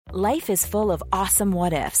Life is full of awesome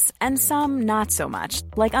what-ifs, and some not so much,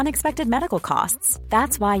 like unexpected medical costs.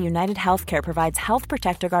 That's why United Healthcare provides Health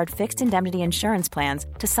Protector Guard fixed indemnity insurance plans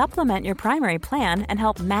to supplement your primary plan and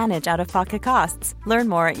help manage out-of-pocket costs. Learn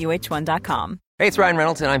more at uh1.com. Hey, it's Ryan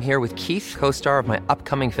Reynolds, and I'm here with Keith, co-star of my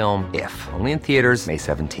upcoming film, If, only in theaters May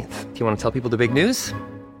 17th. Do you want to tell people the big news?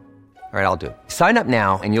 All right, I'll do it. Sign up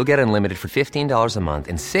now and you'll get unlimited for $15 a month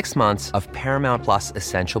and 6 months of Paramount Plus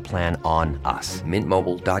Essential Plan on us.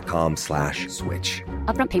 MintMobile.com/switch.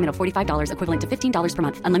 Upfront payment of $45 equivalent to $15 per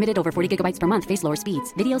month. Unlimited over 40 gigabytes per month. Face lower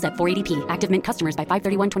speeds. Videos at 480p. Active Mint customers by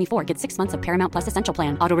 531.24 get 6 months of Paramount Plus Essential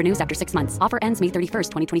Plan. Auto renews after 6 months. Offer ends May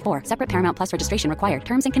 31st, 2024. Separate Paramount Plus registration required.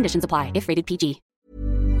 Terms and conditions apply if rated PG.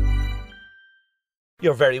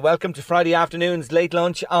 You're very welcome to Friday afternoon's Late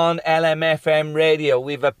Lunch on LMFM Radio.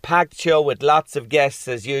 We've a packed show with lots of guests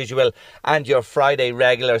as usual, and your Friday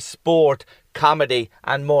regular sport, comedy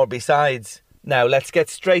and more besides. Now let's get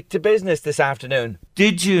straight to business this afternoon.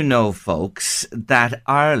 Did you know, folks, that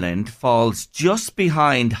Ireland falls just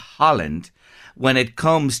behind Holland when it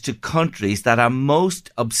comes to countries that are most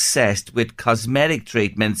obsessed with cosmetic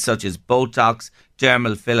treatments such as Botox,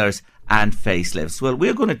 dermal fillers and facelifts? Well,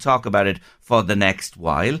 we're going to talk about it for the next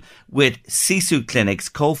while with Sisu Clinics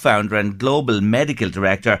co-founder and global medical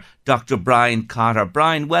director, Dr. Brian Cotter.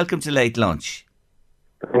 Brian, welcome to Late Lunch.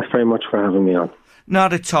 Thanks very much for having me on.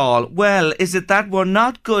 Not at all. Well, is it that we're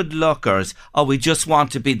not good lookers, or we just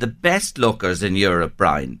want to be the best lookers in Europe,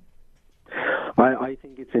 Brian? I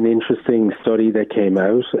think it's an interesting study that came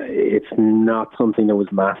out. It's not something that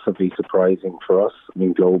was massively surprising for us. I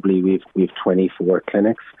mean, globally, we've 24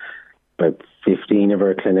 clinics. About 15 of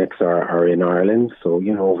our clinics are in Ireland. So,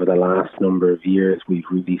 you know, over the last number of years, we've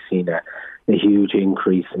really seen a huge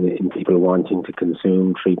increase in people wanting to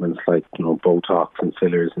consume treatments like, you know, Botox and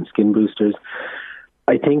fillers and skin boosters.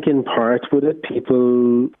 I think in part with it,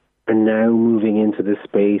 people are now moving into this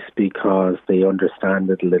space because they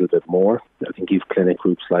understand it a little bit more. I think you've clinic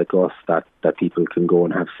groups like us that people can go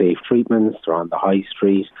and have safe treatments. They're on the high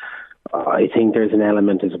street. I think there's an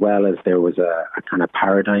element as well as there was a kind of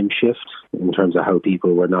paradigm shift in terms of how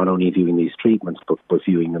people were not only viewing these treatments but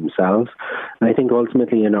viewing themselves. And I think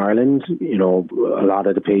ultimately in Ireland, you know, a lot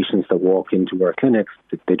of the patients that walk into our clinics,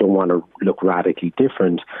 they don't want to look radically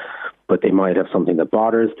different, but they might have something that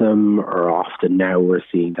bothers them, or often now we're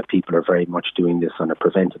seeing that people are very much doing this on a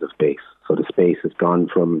preventative base. So the space has gone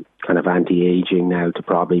from kind of anti-aging now to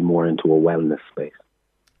probably more into a wellness space.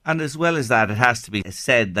 And as well as that, it has to be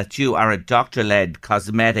said that you are a doctor-led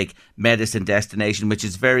cosmetic medicine destination, which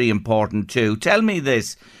is very important too. Tell me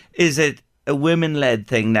this, is it a women-led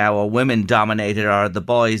thing now, or women-dominated, or are the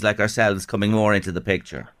boys like ourselves coming more into the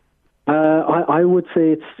picture? I would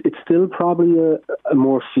say it's still probably a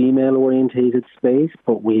more female-orientated space,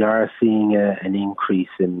 but we are seeing an increase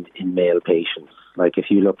in male patients. Like if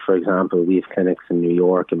you look, for example, we have clinics in New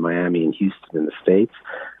York and Miami and Houston in the States,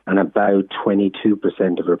 and about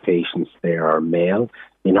 22% of our patients there are male.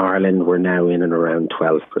 In Ireland, we're now in and around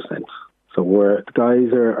 12%. So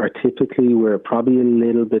guys are typically, we're probably a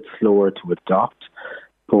little bit slower to adopt.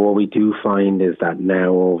 But what we do find is that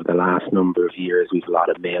now over the last number of years, we've a lot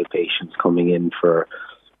of male patients coming in for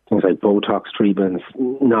things like Botox treatments,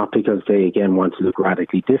 not because they, again, want to look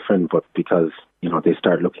radically different, but because, you know, they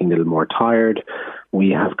start looking a little more tired.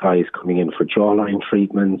 We have guys coming in for jawline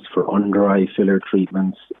treatments, for under-eye filler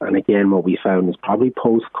treatments. And again, what we found is probably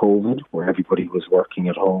post-COVID, where everybody was working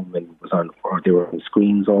at home and they were on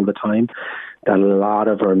screens all the time, that a lot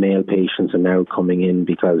of our male patients are now coming in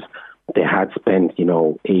because they had spent, you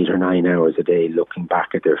know, 8 or 9 hours a day looking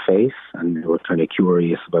back at their face, and they were kind of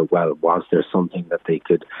curious about, well, was there something that they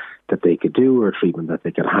could do, or a treatment that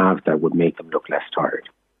they could have that would make them look less tired.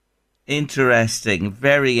 Interesting,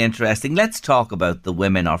 very interesting. Let's talk about the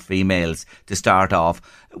women or females to start off.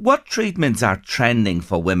 What treatments are trending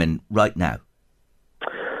for women right now?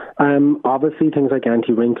 Obviously, things like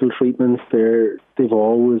anti-wrinkle treatments, they've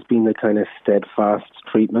always been the kind of steadfast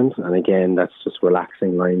treatment. And again, that's just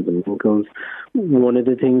relaxing lines and wrinkles. One of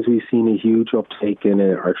the things we've seen a huge uptake in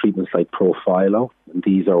are treatments like Profhilo. And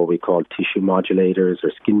these are what we call tissue modulators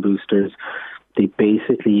or skin boosters. They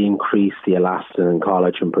basically increase the elastin and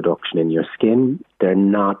collagen production in your skin. They're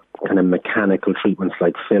not kind of mechanical treatments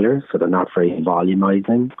like fillers, so they're not very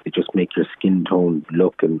volumizing. They just make your skin tone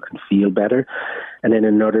look and feel better. And then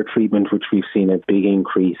another treatment which we've seen a big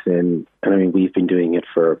increase in, and I mean we've been doing it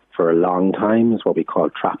for a long time, is what we call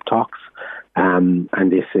Traptox. And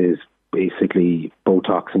this is basically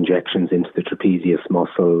Botox injections into the trapezius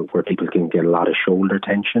muscle where people can get a lot of shoulder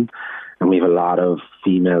tension. And we have a lot of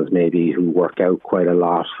females maybe who work out quite a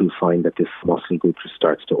lot who find that this muscle group just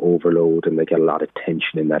starts to overload and they get a lot of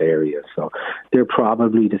tension in that area. So they're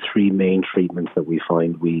probably the three main treatments that we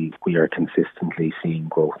find we are consistently seeing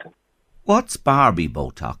growth in. What's Barbie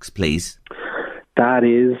Botox, please? That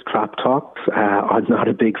is Traptox. I'm not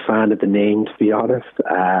a big fan of the name, to be honest.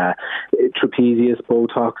 Trapezius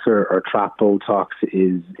Botox or Trap Botox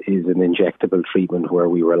is an injectable treatment where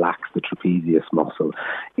we relax the trapezius muscle.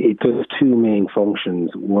 It does two main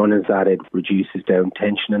functions. One is that it reduces down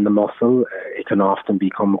tension in the muscle. It can often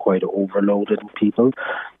become quite overloaded in people.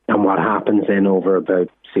 And what happens then over about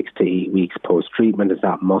 6 to 8 weeks post-treatment is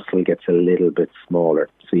that muscle gets a little bit smaller.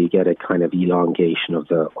 So you get a kind of elongation of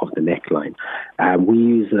the neckline. We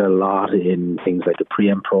use it a lot in things like the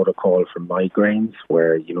Preem protocol for migraines,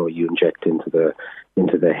 where you inject into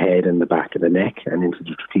the head and the back of the neck and into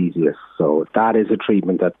the trapezius. So that is a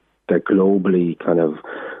treatment that globally kind of,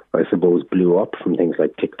 I suppose, blew up from things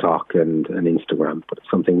like TikTok and Instagram. But it's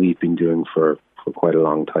something we've been doing for quite a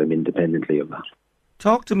long time independently of that.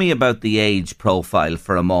 Talk to me about the age profile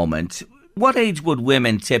for a moment. What age would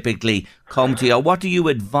women typically come to you? What do you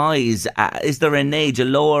advise? Is there an age, a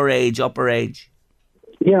lower age, upper age?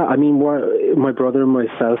 Yeah, I mean, my brother and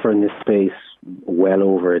myself are in this space well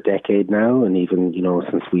over a decade now. And even,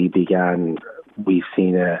 since we began, we've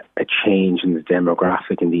seen a change in the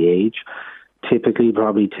demographic and the age. Typically,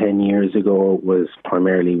 probably 10 years ago, it was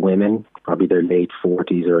primarily women, probably their late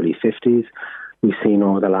 40s, early 50s. We've seen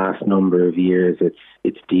over the last number of years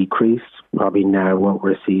it's decreased. Probably now what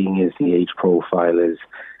we're seeing is the age profile is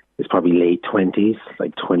probably late 20s,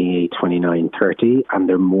 like 28, 29, 30, and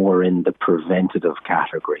they're more in the preventative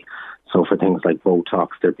category. So for things like Botox,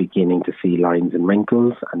 they're beginning to see lines and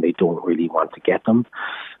wrinkles, and they don't really want to get them.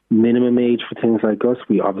 Minimum age for things like us,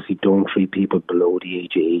 we obviously don't treat people below the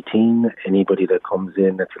age of 18. Anybody that comes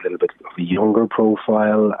in that's a little bit of a younger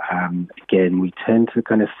profile, again, we tend to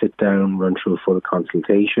kind of sit down, run through a full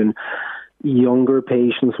consultation. Younger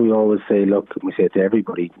patients, we always say, look, we say it to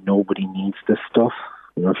everybody, nobody needs this stuff.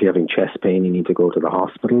 If you're having chest pain, you need to go to the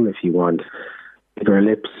hospital. If you want bigger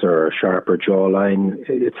lips or a sharper jawline,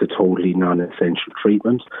 it's a totally non-essential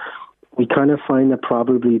treatment. We kind of find that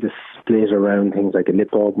probably the split around things like a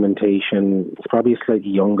lip augmentation, it's probably a slightly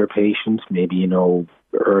younger patient, maybe,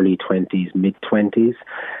 early 20s, mid-20s.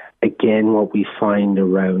 Again, what we find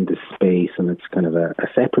around the space, and it's kind of a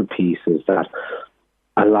separate piece, is that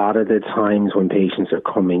a lot of the times when patients are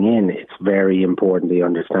coming in, it's very important they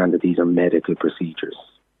understand that these are medical procedures.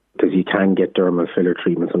 Because you can get dermal filler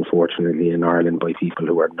treatments, unfortunately, in Ireland by people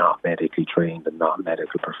who are not medically trained and not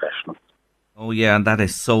medical professionals. Oh yeah, and that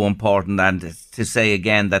is so important. And to say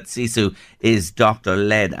again that Sisu is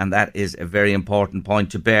doctor-led, and that is a very important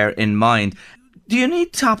point to bear in mind. Do you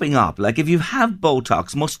need topping up? Like if you have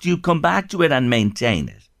Botox, must you come back to it and maintain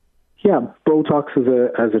it? Yeah, Botox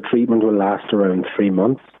as a treatment will last around 3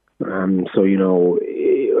 months. So,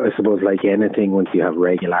 I suppose like anything, once you have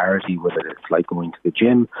regularity with it, it's like going to the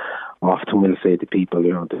gym. Often we'll say to people,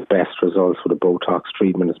 the best results with a Botox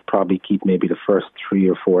treatment is probably keep maybe the first 3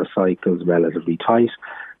 or 4 cycles relatively tight.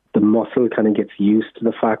 The muscle kind of gets used to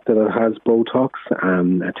the fact that it has Botox.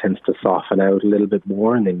 It tends to soften out a little bit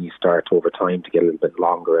more, and then you start over time to get a little bit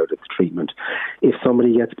longer out of the treatment. If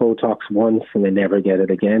somebody gets Botox once and they never get it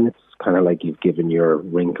again, it's kind of like you've given your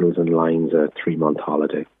wrinkles and lines a 3-month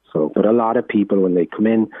holiday. So, but a lot of people, when they come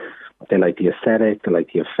in, they like the aesthetic, they like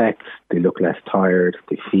the effects, they look less tired,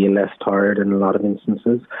 they feel less tired in a lot of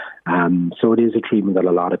instances. So it is a treatment that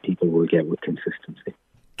a lot of people will get with consistency.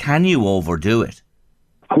 Can you overdo it?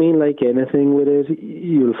 I mean, like anything with it,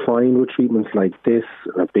 you'll find with treatments like this,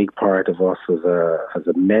 a big part of us as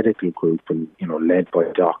a medical group and, led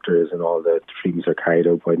by doctors, and all the treatments are carried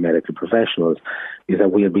out by medical professionals, is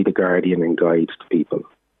that we'll be the guardian and guide to people.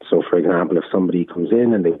 So, for example, if somebody comes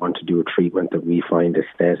in and they want to do a treatment that we find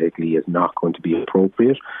aesthetically is not going to be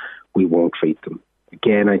appropriate, we won't treat them.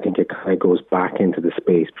 Again, I think it kind of goes back into the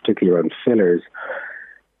space, particularly around fillers.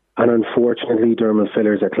 And unfortunately, dermal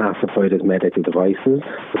fillers are classified as medical devices.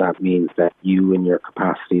 So that means that you, in your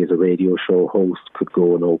capacity as a radio show host, could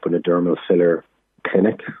go and open a dermal filler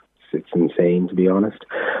clinic. It's insane, to be honest.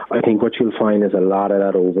 I think what you'll find is a lot of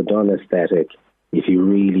that overdone aesthetic. If you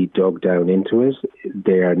really dug down into it,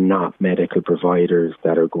 they are not medical providers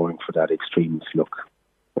that are going for that extremist look.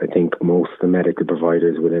 I think most of the medical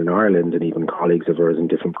providers within Ireland, and even colleagues of ours in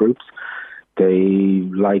different groups, they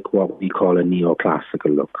like what we call a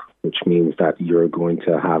neoclassical look, which means that you're going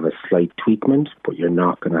to have a slight tweakment, but you're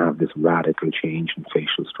not going to have this radical change in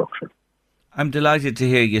facial structure. I'm delighted to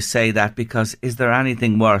hear you say that, because is there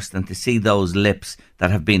anything worse than to see those lips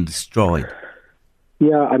that have been destroyed?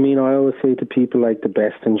 Yeah, I mean, I always say to people, like, the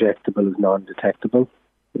best injectable is non-detectable.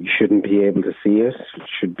 You shouldn't be able to see it. It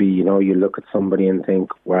should be, you look at somebody and think,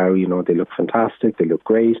 wow, they look fantastic, they look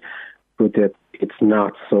great, but that it's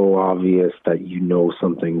not so obvious that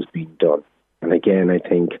something's been done. And again, I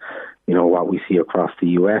think, what we see across the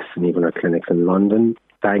US and even our clinics in London,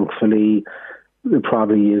 thankfully, there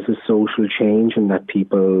probably is a social change in that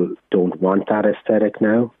people don't want that aesthetic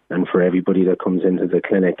now. And for everybody that comes into the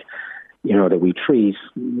clinic, that we treat,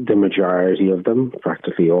 the majority of them,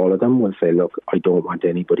 practically all of them, will say, look, I don't want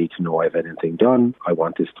anybody to know I've anything done. I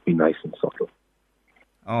want this to be nice and subtle.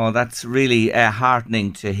 Oh, that's really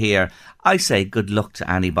heartening to hear. I say good luck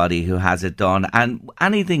to anybody who has it done. And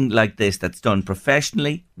anything like this that's done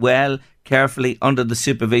professionally, well, carefully, under the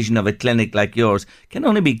supervision of a clinic like yours, can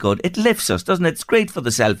only be good. It lifts us, doesn't it? It's great for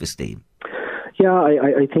the self-esteem. Yeah,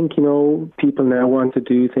 I think, people now want to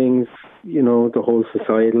do things, the whole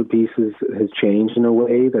societal piece has changed in a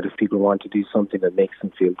way that if people want to do something that makes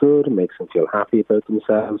them feel good and makes them feel happy about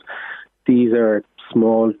themselves, these are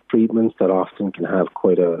small treatments that often can have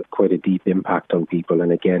quite a deep impact on people.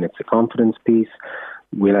 And again, it's a confidence piece.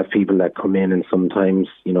 We'll have people that come in and sometimes,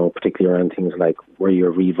 particularly around things like where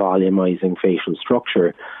you're revolumizing facial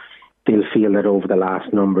structure, they'll feel that over the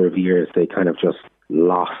last number of years they kind of just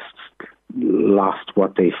lost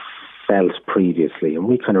what they felt previously, and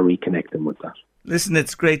we kind of reconnect them with that. Listen,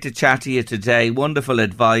 it's great to chat to you today. Wonderful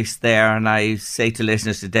advice there, and I say to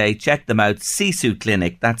listeners today, check them out. Sisu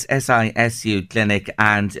Clinic, that's SISU Clinic,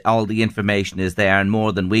 and all the information is there and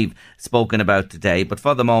more than we've spoken about today. But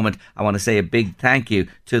for the moment, I want to say a big thank you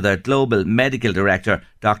to their Global Medical Director,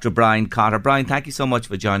 Dr. Brian Cotter. Brian, thank you so much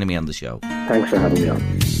for joining me on the show. Thanks for having me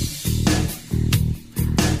on.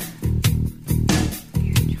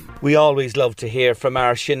 We always love to hear from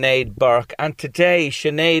our Sinead Burke, and today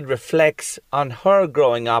Sinead reflects on her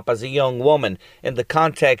growing up as a young woman in the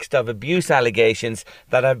context of abuse allegations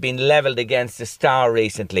that have been levelled against a star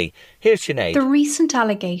recently. Here's Sinead. The recent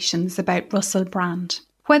allegations about Russell Brand,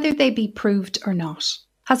 whether they be proved or not,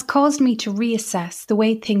 has caused me to reassess the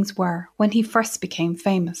way things were when he first became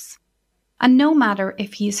famous. And no matter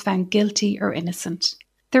if he is found guilty or innocent,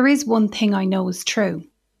 there is one thing I know is true.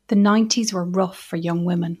 The 90s were rough for young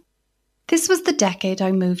women. This was the decade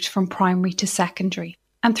I moved from primary to secondary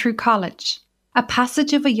and through college, a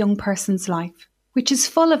passage of a young person's life which is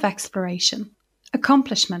full of exploration,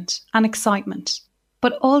 accomplishment and excitement,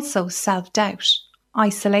 but also self-doubt,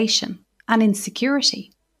 isolation and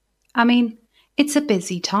insecurity. I mean, it's a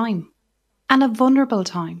busy time and a vulnerable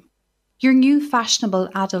time. Your new fashionable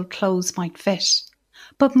adult clothes might fit,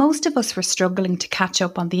 but most of us were struggling to catch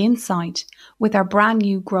up on the inside with our brand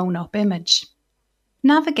new grown-up image.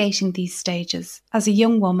 Navigating these stages as a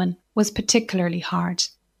young woman was particularly hard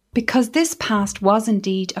because this past was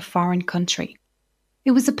indeed a foreign country. It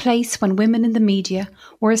was a place when women in the media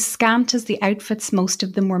were as scant as the outfits most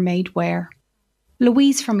of them were made wear.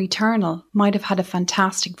 Louise from Eternal might have had a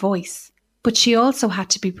fantastic voice, but she also had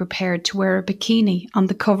to be prepared to wear a bikini on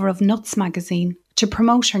the cover of Nuts magazine to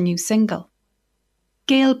promote her new single.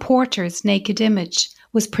 Gail Porter's naked image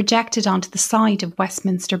was projected onto the side of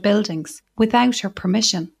Westminster buildings without her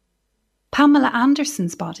permission. Pamela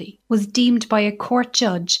Anderson's body was deemed by a court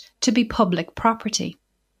judge to be public property.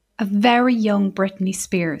 A very young Britney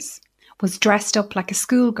Spears was dressed up like a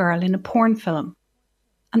schoolgirl in a porn film.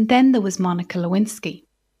 And then there was Monica Lewinsky.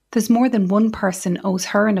 There's more than one person owes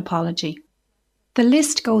her an apology. The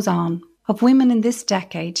list goes on of women in this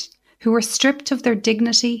decade who were stripped of their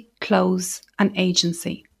dignity, clothes and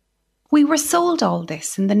agency. We were sold all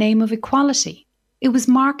this in the name of equality. It was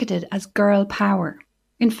marketed as girl power.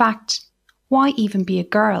 In fact, why even be a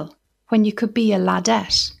girl when you could be a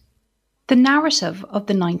ladette? The narrative of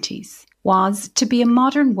the 90s was to be a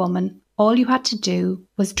modern woman, all you had to do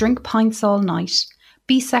was drink pints all night,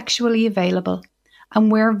 be sexually available,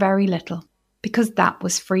 and wear very little, because that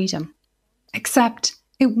was freedom. Except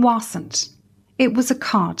it wasn't. It was a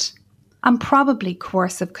cod, and probably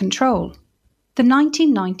coercive control. The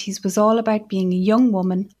 1990s was all about being a young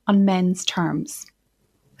woman on men's terms.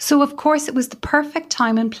 So of course it was the perfect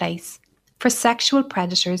time and place for sexual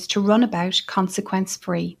predators to run about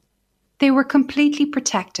consequence-free. They were completely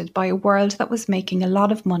protected by a world that was making a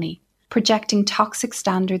lot of money, projecting toxic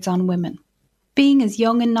standards on women. Being as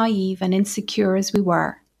young and naive and insecure as we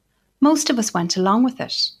were, most of us went along with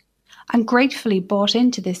it and gratefully bought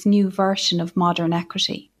into this new version of modern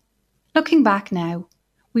equity. Looking back now,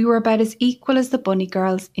 we were about as equal as the bunny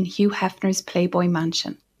girls in Hugh Hefner's Playboy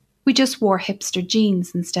Mansion. We just wore hipster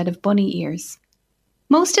jeans instead of bunny ears.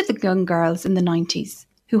 Most of the young girls in the 90s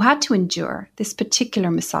who had to endure this particular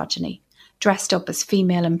misogyny, dressed up as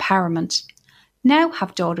female empowerment, now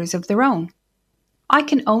have daughters of their own. I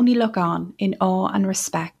can only look on in awe and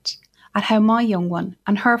respect at how my young one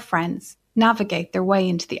and her friends navigate their way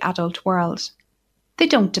into the adult world. They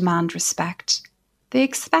don't demand respect. They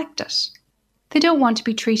expect it. They don't want to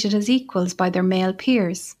be treated as equals by their male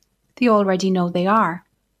peers. They already know they are.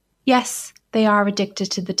 Yes, they are addicted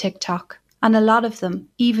to the TikTok, and a lot of them,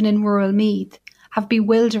 even in rural Meath, have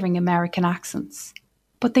bewildering American accents.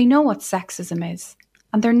 But they know what sexism is,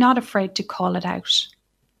 and they're not afraid to call it out.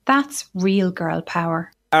 That's real girl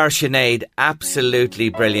power. Our Sinead, absolutely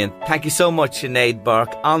brilliant. Thank you so much, Sinead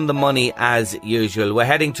Burke. On the money as usual. We're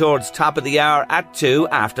heading towards top of the hour at 2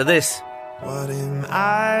 after this. What am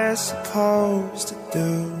I supposed to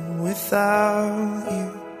do without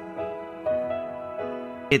you?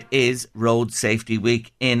 It is Road Safety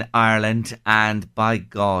Week in Ireland, and by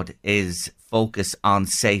God, is focus on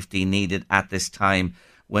safety needed at this time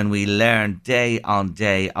when we learn day on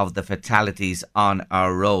day of the fatalities on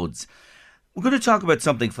our roads. We're going to talk about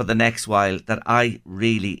something for the next while that I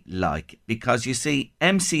really like, because you see,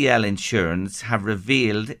 MCL Insurance have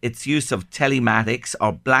revealed its use of telematics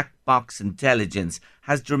or black box intelligence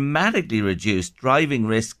has dramatically reduced driving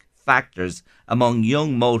risk factors among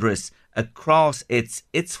young motorists across its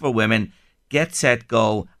It's for Women, Get Set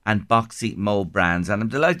Go and Boxy Mo brands. And I'm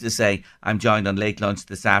delighted to say I'm joined on Late Lunch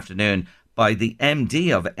this afternoon by the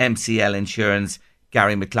MD of MCL Insurance,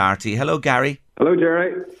 Gary McClarty. Hello, Gary. Hello,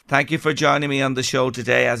 Jerry. Thank you for joining me on the show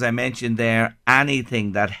today. As I mentioned there,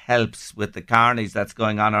 anything that helps with the carnage that's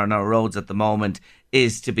going on our roads at the moment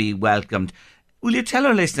is to be welcomed. Will you tell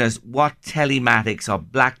our listeners what telematics or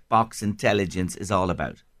black box intelligence is all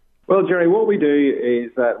about? Well, Jerry, what we do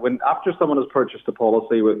is that after someone has purchased a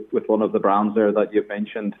policy with one of the brands there that you've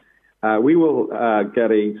mentioned, we will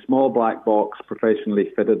get a small black box professionally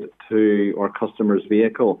fitted to our customer's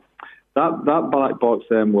vehicle. That black box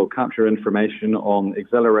then will capture information on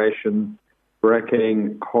acceleration,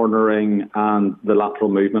 braking, cornering, and the lateral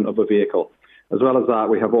movement of a vehicle. As well as that,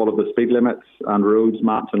 we have all of the speed limits and roads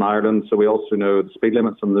mapped in Ireland, so we also know the speed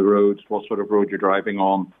limits on the roads, what sort of road you're driving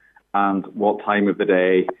on, and what time of the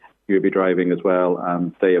day you'll be driving as well,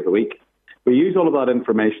 and day of the week. We use all of that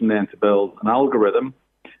information then to build an algorithm,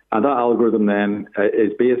 and that algorithm then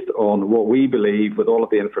is based on what we believe with all of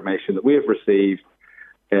the information that we have received.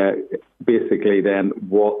 Basically then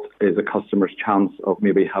what is a customer's chance of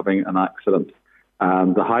maybe having an accident.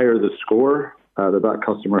 And the higher the score that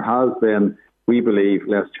customer has, then we believe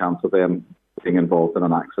less chance of them being involved in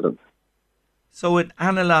an accident. So it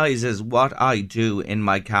analyses what I do in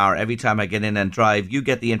my car every time I get in and drive. You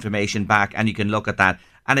get the information back and you can look at that,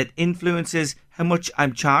 and it influences how much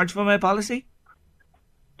I'm charged for my policy?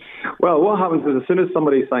 Well, what happens is as soon as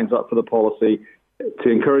somebody signs up for the policy, to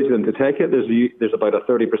encourage them to take it, there's about a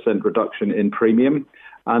 30% reduction in premium.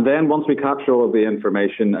 And then once we capture all of the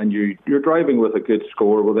information and you're driving with a good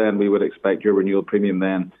score, well, then we would expect your renewal premium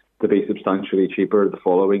then to be substantially cheaper the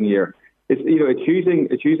following year. It's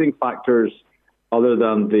using factors other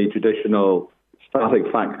than the traditional static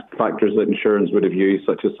factors that insurance would have used,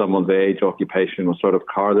 such as someone's age, occupation, what sort of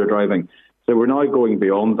car they're driving. So we're now going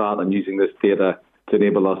beyond that and using this data to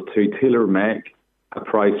enable us to tailor-make a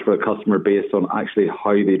price for a customer based on actually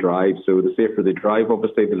how they drive. So the safer they drive,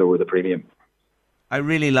 obviously, the lower the premium. I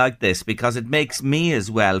really like this because it makes me as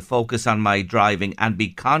well focus on my driving and be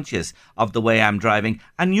conscious of the way I'm driving.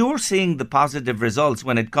 And you're seeing the positive results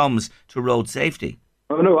when it comes to road safety.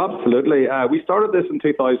 Oh, no, absolutely. We started this in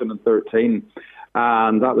 2013,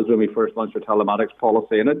 and that was when we first launched our telematics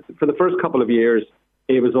policy. And for the first couple of years,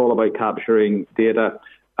 it was all about capturing data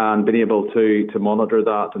and being able to monitor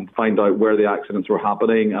that and find out where the accidents were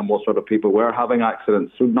happening and what sort of people were having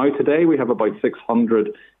accidents. So now today we have about 600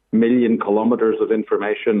 million kilometres of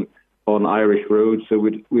information on Irish roads. So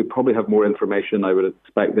we probably have more information, I would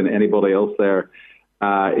expect, than anybody else there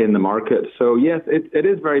in the market. So yes, it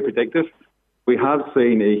is very predictive. We have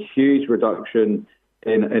seen a huge reduction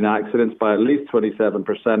in accidents by at least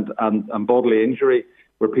 27% and bodily injury.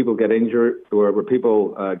 Where people get injured,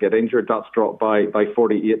 that's dropped by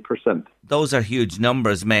 48%. Those are huge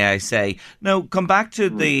numbers, may I say. Now, come back to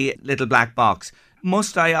the little black box.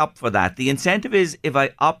 Must I opt for that? The incentive is if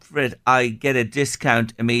I opt for it, I get a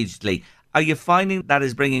discount immediately. Are you finding that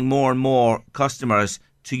is bringing more and more customers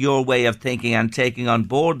to your way of thinking and taking on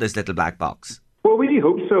board this little black box? Well, we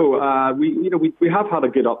hope so. We have had a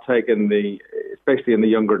good uptake especially in the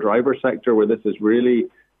younger driver sector, where this is really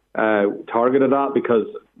targeted at, because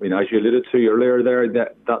as you alluded to earlier there,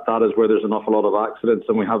 that is where there's an awful lot of accidents,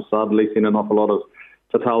 and we have sadly seen an awful lot of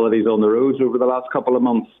fatalities on the roads over the last couple of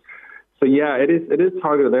months. So yeah, it is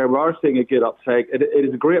targeted there. We are seeing a good uptake. It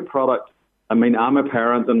is a great product, I mean, I'm a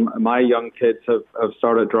parent and my young kids have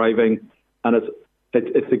started driving, and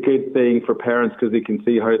it's a good thing for parents because they can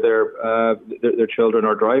see how their children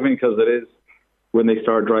are driving, because it is, when they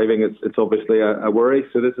start driving, it's obviously a worry.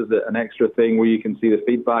 So this is an extra thing where you can see the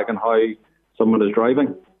feedback on how someone is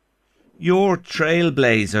driving. You're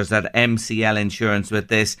trailblazers at MCL Insurance with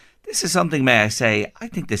this. This is something, may I say, I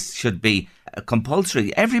think this should be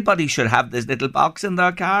compulsory. Everybody should have this little box in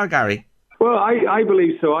their car, Gary. Well, I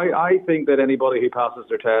believe so. I think that anybody who passes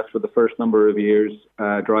their test for the first number of years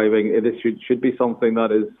driving, it should be something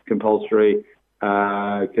that is compulsory,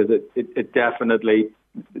 because it definitely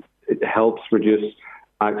it helps reduce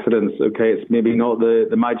accidents. Okay, it's maybe not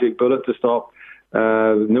the magic bullet to stop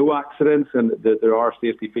no accidents, and there are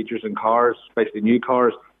safety features in cars, especially new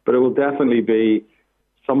cars, but it will definitely be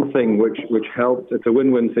something which helps. It's a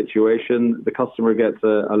win-win situation. The customer gets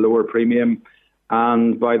a lower premium,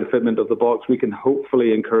 and by the fitment of the box, we can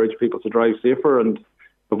hopefully encourage people to drive safer and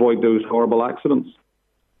avoid those horrible accidents.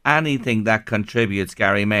 Anything that contributes,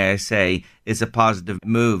 Gary, may I say, is a positive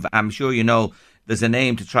move. I'm sure you know there's an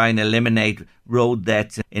aim to try and eliminate road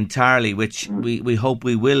deaths entirely, which we hope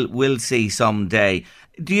we will see someday.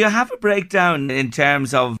 Do you have a breakdown in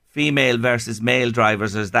terms of female versus male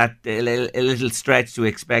drivers? Or is that a little stretch to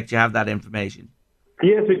expect you have that information?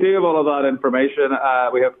 Yes, we do have all of that information.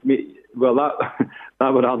 We have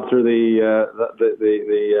that would answer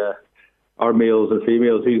the our males and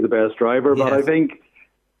females who's the best driver. Yes. But I think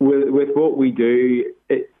with what we do,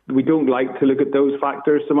 we don't like to look at those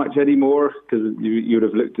factors so much anymore, because you would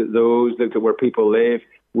have looked at where people live.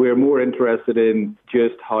 We're more interested in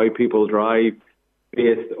just how people drive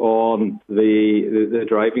based on the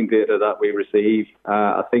driving data that we receive.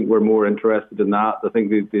 I think we're more interested in that. I think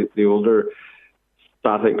the older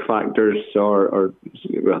static factors they're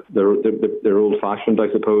old-fashioned, I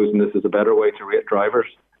suppose, and this is a better way to rate drivers.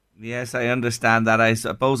 Yes, I understand that. I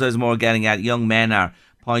suppose I was more getting at young men are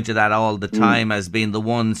pointed at all the time as being the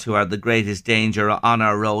ones who are the greatest danger on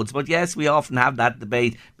our roads. But yes, we often have that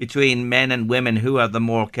debate between men and women who are the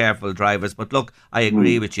more careful drivers. But look, I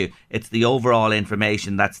agree with you. It's the overall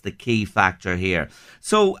information that's the key factor here.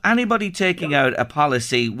 So anybody taking out a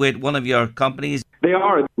policy with one of your companies? They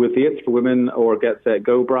are with the It's for Women or Get Set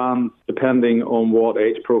Go brands. Depending on what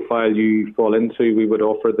age profile you fall into, we would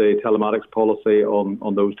offer the telematics policy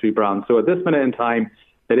on those two brands. So at this minute in time,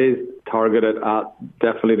 it is targeted at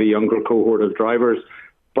definitely the younger cohort of drivers,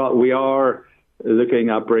 but we are looking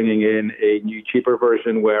at bringing in a new, cheaper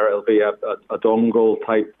version where it'll be a dongle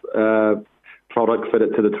type product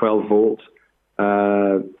fitted to the 12-volt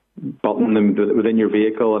button within your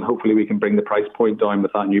vehicle, and hopefully we can bring the price point down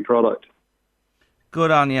with that new product.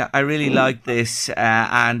 Good on you. I really like this,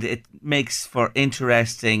 and it makes for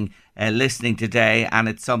interesting listening today, and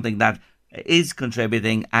it's something that is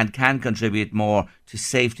contributing and can contribute more to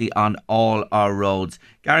safety on all our roads.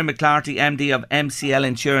 Gary McClarty, MD of MCL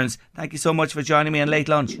Insurance, thank you so much for joining me on Late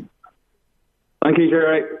Lunch. Thank you,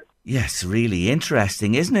 Jerry. Yes, really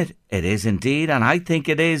interesting, isn't it? It is indeed, and I think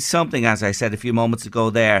it is something, as I said a few moments ago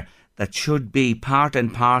there, that should be part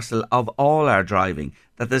and parcel of all our driving,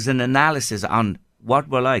 that there's an analysis on what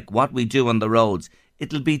we're like, what we do on the roads.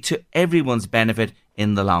 It'll be to everyone's benefit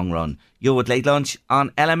in the long run. You're with Late Lunch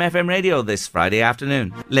on LMFM Radio this Friday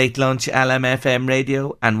afternoon. Late Lunch, LMFM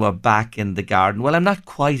Radio, and we're back in the garden. Well, I'm not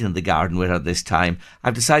quite in the garden with her this time.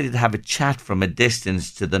 I've decided to have a chat from a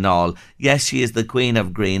distance to the Knoll. Yes, she is the Queen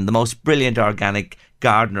of Green, the most brilliant organic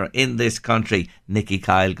gardener in this country. Nikki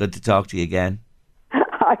Kyle, good to talk to you again.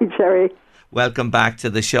 Hi, Jerry. Welcome back to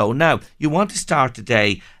the show. Now, you want to start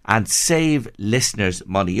today and save listeners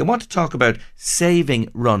money. You want to talk about saving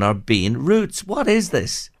runner bean roots. What is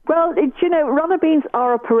this? Well, runner beans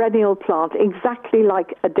are a perennial plant, exactly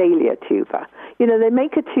like a dahlia tuber. They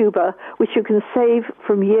make a tuber which you can save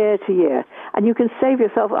from year to year, and you can save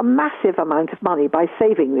yourself a massive amount of money by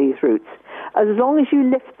saving these roots, as long as you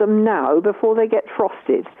lift them now before they get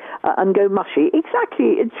frosted and go mushy.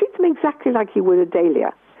 Treat them exactly like you would a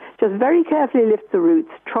dahlia. Just very carefully lift the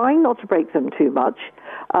roots, trying not to break them too much.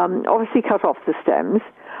 Obviously cut off the stems,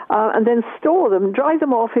 and then store them, dry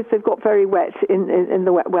them off if they've got very wet in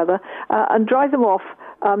the wet weather, and dry them off,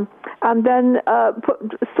 and then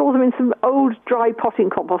store them in some old dry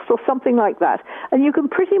potting compost or something like that. And you can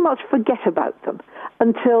pretty much forget about them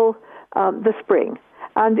until the spring.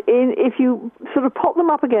 And if you sort of pot them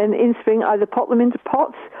up again in spring, either pot them into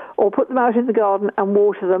pots or put them out in the garden and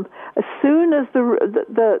water them, as soon as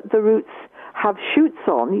the roots have shoots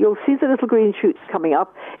on, you'll see the little green shoots coming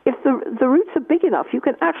up. If the roots are big enough, you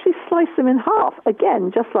can actually slice them in half,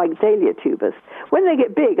 again, just like dahlia tubers. When they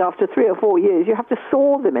get big, after 3 or 4 years, you have to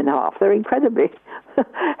saw them in half. They're incredibly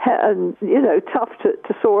tough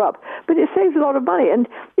to saw up. But it saves a lot of money. And,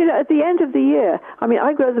 at the end of the year,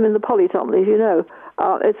 I grow them in the polytunnel, as you know.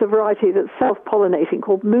 It's a variety that's self-pollinating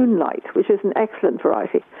called Moonlight, which is an excellent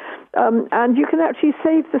variety. And you can actually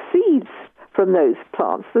save the seeds from those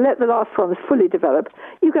plants. To let the last ones fully develop,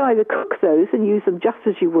 you can either cook those and use them just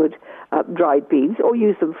as you would dried beans, or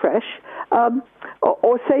use them fresh,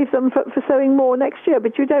 or save them for sowing more next year.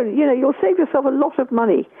 But you'll save yourself a lot of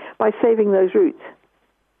money by saving those roots.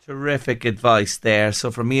 Terrific advice there. So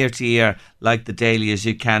from year to year, like the dahlias,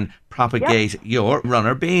 you can propagate your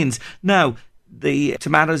runner beans. Now, the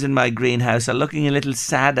tomatoes in my greenhouse are looking a little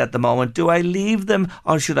sad at the moment. Do I leave them,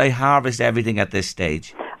 or should I harvest everything at this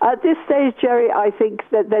stage? At this stage, Jerry, I think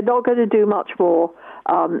that they're not going to do much more.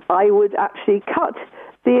 I would actually cut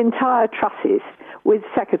the entire trusses with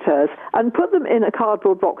secateurs and put them in a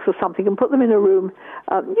cardboard box or something, and put them in a room,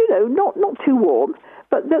 not too warm,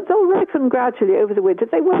 but they'll ripen gradually over the winter.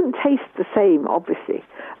 They won't taste the same, obviously,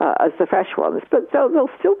 as the fresh ones, but they'll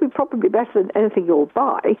still be probably better than anything you'll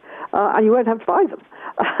buy, and you won't have to buy them.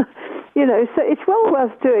 So it's well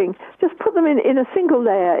worth doing. Just put them in a single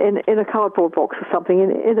layer in a cardboard box or something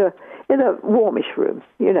in a warmish room,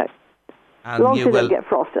 And as long as they don't get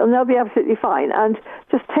frost, and they'll be absolutely fine. And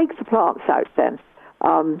just take the plants out then,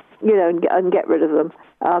 and get rid of them,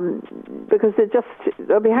 because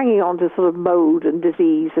they'll be hanging on to sort of mold and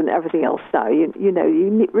disease and everything else now.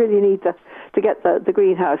 You really need to get the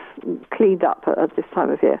greenhouse cleaned up at this time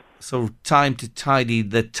of year. So time to tidy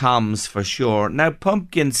the toms for sure. Now,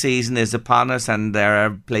 pumpkin season is upon us, and there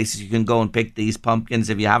are places you can go and pick these pumpkins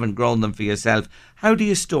if you haven't grown them for yourself. How do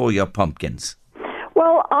you store your pumpkins?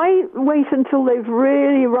 Well, I wait until they've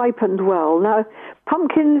really ripened well. Now,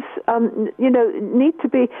 pumpkins,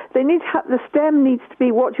 the stem needs to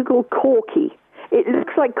be what you call corky. It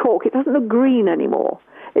looks like cork. It doesn't look green anymore.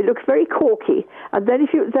 It looks very corky. And then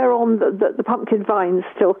if they're on the pumpkin vines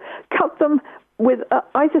still, cut them with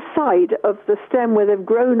either side of the stem where they've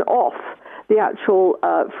grown off the actual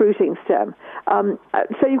fruiting stem.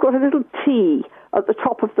 So you've got a little T at the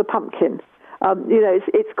top of the pumpkin.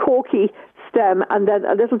 It's corky stem and then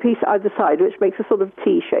a little piece either side, which makes a sort of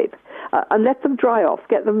T shape. And let them dry off.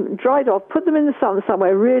 Get them dried off. Put them in the sun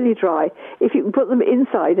somewhere really dry. If you can put them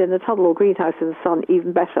inside in a tunnel or greenhouse in the sun,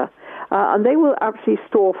 even better. And they will actually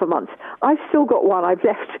store for months. I've still got one I've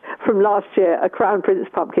left from last year, a Crown Prince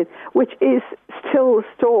pumpkin, which is still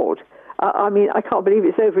stored. I can't believe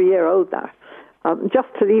it's over a year old now. Just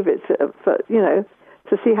to leave it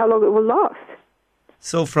to see how long it will last.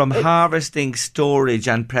 So from harvesting, storage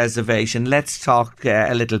and preservation, let's talk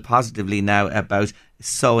a little positively now about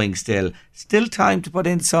sowing still. Still time to put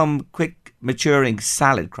in some quick maturing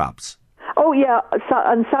salad crops. Oh, yeah,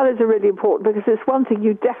 and salads are really important because it's one thing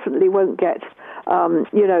you definitely won't get, in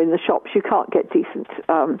the shops. You can't get decent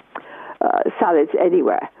salads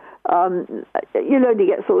anywhere. You'll only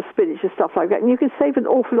get sort of spinach and stuff like that. And you can save an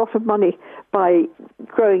awful lot of money by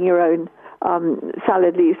growing your own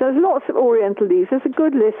salad leaves. There's lots of oriental leaves. There's a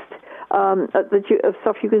good list of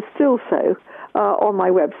stuff you can still sow on my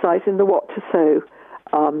website in the What to Sow,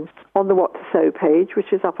 on the What to Sow page,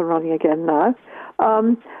 which is up and running again now.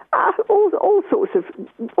 All sorts of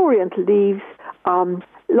oriental leaves,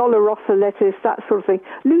 Lolla Rossa lettuce, that sort of thing.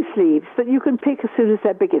 Loose leaves that you can pick as soon as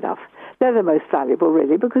they're big enough. They're the most valuable,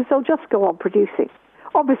 really, because they'll just go on producing.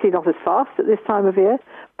 Obviously not as fast at this time of year,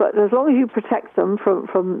 but as long as you protect them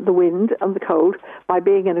from the wind and the cold by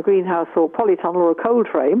being in a greenhouse or polytunnel or a cold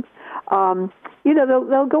frame,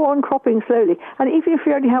 they'll go on cropping slowly. And even if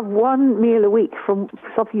you only have one meal a week from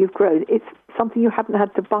something you've grown, it's something you haven't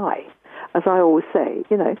had to buy, as I always say.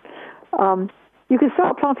 You can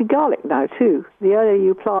start planting garlic now too. The earlier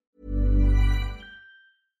you plant.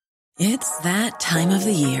 It's that time of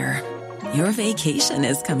the year. Your vacation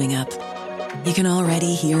is coming up. You can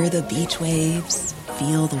already hear the beach waves,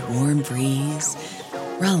 feel the warm breeze,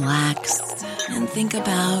 relax, and think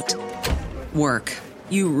about work.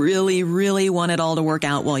 You really, really want it all to work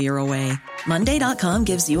out while you're away. Monday.com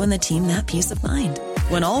gives you and the team that peace of mind.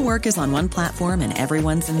 When all work is on one platform and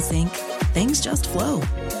everyone's in sync, things just flow.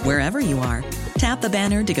 Wherever you are, tap the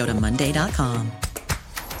banner to go to Monday.com.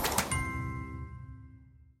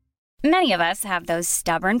 Many of us have those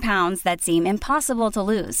stubborn pounds that seem impossible to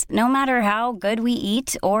lose, no matter how good we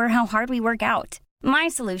eat or how hard we work out. My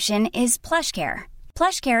solution is PlushCare.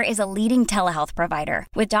 PlushCare is a leading telehealth provider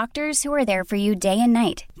with doctors who are there for you day and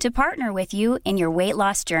night to partner with you in your weight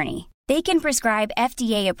loss journey. They can prescribe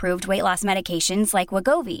FDA-approved weight loss medications like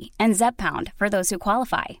Wegovy and Zepbound for those who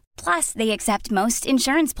qualify. Plus, they accept most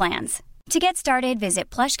insurance plans. To get started, visit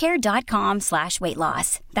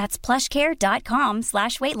plushcare.com/weightloss. That's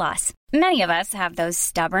plushcare.com/weightloss. Many of us have those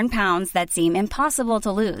stubborn pounds that seem impossible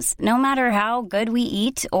to lose, no matter how good we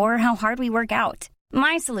eat or how hard we work out.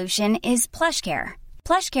 My solution is PlushCare.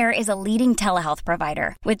 PlushCare is a leading telehealth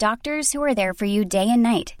provider with doctors who are there for you day and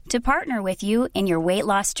night to partner with you in your weight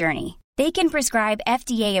loss journey. They can prescribe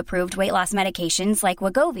FDA-approved weight loss medications like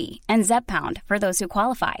Wegovy and Zepbound for those who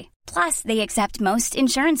qualify. Plus, they accept most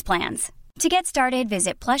insurance plans. To get started,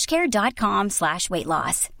 visit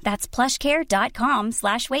plushcare.com/weightloss. That's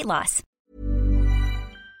plushcare.com/weightloss.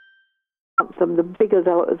 The bigger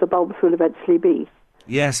the bulbs will eventually be.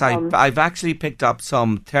 Yes, I've actually picked up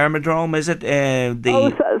some Thermodrome, is it?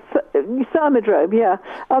 Thermodrome, yeah.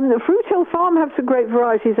 Fruit Hill Farm have some great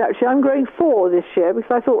varieties, actually. I'm growing 4 this year because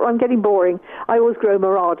I thought I'm getting boring. I always grow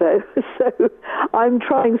Morado. So I'm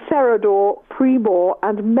trying Cerador, Primor,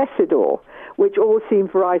 and Messidor, which all seem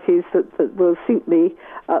varieties that will suit me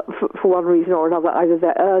for one reason or another. Either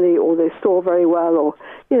they're early or they store very well, or,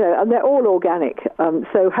 and they're all organic.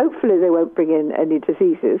 So hopefully they won't bring in any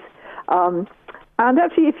diseases. And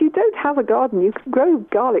actually, if you don't have a garden, you can grow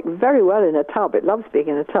garlic very well in a tub. It loves being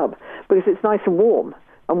in a tub because it's nice and warm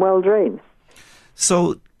and well drained.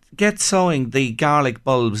 So get sowing the garlic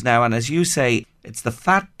bulbs now, and as you say, it's the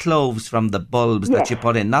fat cloves from the bulbs that you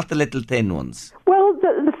put in, not the little thin ones. Well,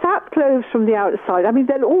 the fat cloves from the outside, I mean,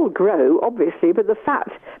 they'll all grow, obviously, but the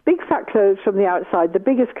big fat cloves from the outside, the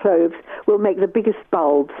biggest cloves will make the biggest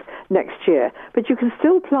bulbs next year. But you can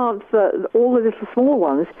still plant all the little small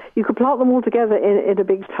ones. You can plant them all together in a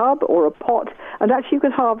big tub or a pot, and actually you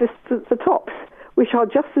can harvest the tops, which are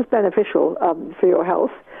just as beneficial for your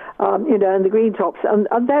health, and the green tops, and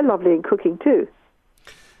they're lovely in cooking too.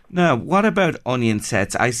 Now, what about onion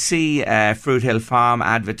sets? I see Fruit Hill Farm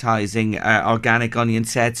advertising organic onion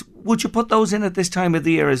sets. Would you put those in at this time of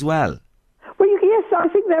the year as well? Well, yes, I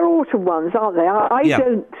think they're autumn ones, aren't they? I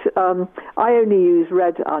don't. I only use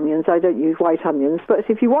red onions. I don't use white onions. But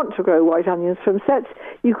if you want to grow white onions from sets,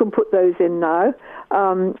 you can put those in now.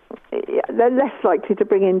 They're less likely to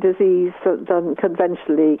bring in disease than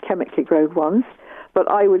conventionally chemically grown ones. But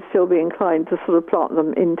I would still be inclined to sort of plant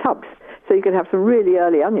them in tubs. So you can have some really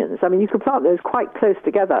early onions. I mean, you can plant those quite close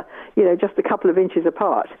together, just a couple of inches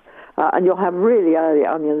apart, and you'll have really early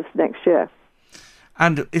onions next year.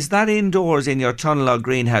 And is that indoors in your tunnel or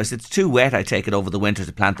greenhouse? It's too wet, I take it, over the winter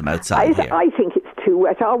to plant them outside here. I think it's too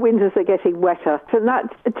wet. Our winters are getting wetter, and that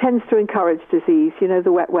tends to encourage disease,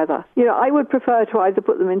 the wet weather. I would prefer to either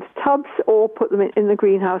put them into tubs or put them in the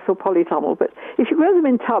greenhouse or polytunnel. But if you grow them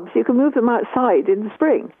in tubs, you can move them outside in the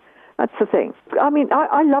spring. That's the thing. I mean,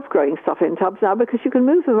 I love growing stuff in tubs now because you can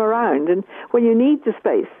move them around, and when you need the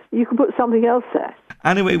space, you can put something else there.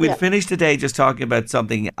 Anyway, we'll finish today just talking about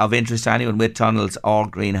something of interest to anyone with tunnels or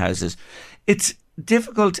greenhouses. It's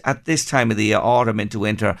difficult at this time of the year, autumn into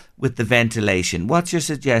winter, with the ventilation. What's your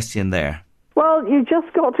suggestion there? Well, you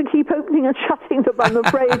just got to keep opening and shutting them, I'm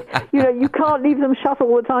afraid. You can't leave them shut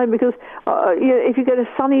all the time because if you get a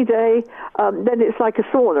sunny day, then it's like a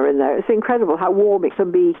sauna in there. It's incredible how warm it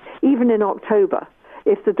can be, even in October,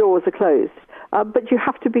 if the doors are closed. But you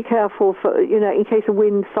have to be careful for, in case a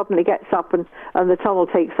wind suddenly gets up and the tunnel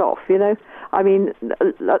takes off, I mean,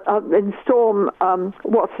 in Storm,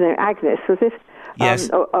 what's her name, Agnes, was it? Yes.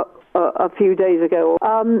 A few days ago,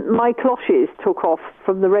 my cloches took off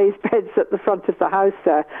from the raised beds at the front of the house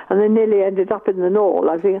there, and they nearly ended up in the knoll.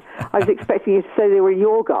 I was expecting you to say they were in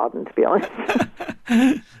your garden, to be honest.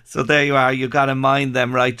 So there you are. You've got to mind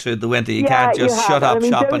them right through the winter. You can't just shut up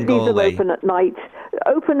shop and go away. Don't leave them open at night.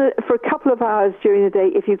 Open it for a couple of hours during the day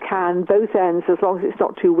if you can, both ends, as long as it's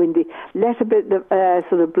not too windy. Let a bit of air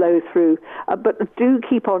sort of blow through, but do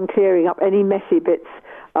keep on clearing up any messy bits.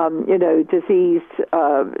 Diseased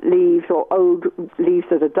leaves or old leaves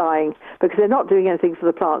that are dying, because they're not doing anything for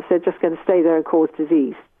the plants. They're just going to stay there and cause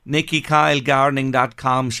disease. Nikki Kyle,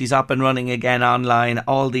 gardening.com. She's up and running again online.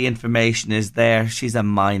 All the information is there. She's a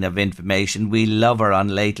mine of information. We love her on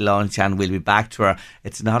Late Lunch, and we'll be back to her.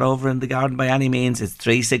 It's not over in the garden by any means. It's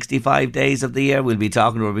 365 days of the year. We'll be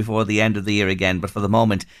talking to her before the end of the year again. But for the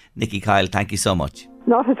moment, Nikki Kyle, thank you so much.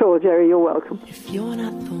 Not at all, Jerry. You're welcome. If you're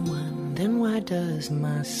not the one, then why does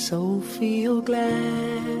my soul feel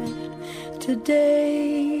glad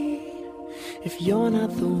today? If you're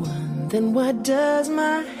not the one, then why does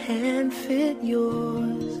my hand fit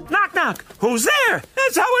yours? Knock, knock. Who's there?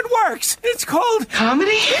 That's how it works. It's called...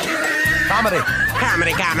 Comedy? Comedy.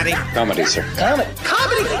 Comedy, comedy. Comedy, sir.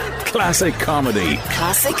 Comedy. Classic comedy.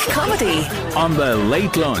 Classic comedy. On the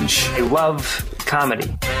Late Lunch. I love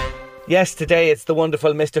comedy. Yes, today it's the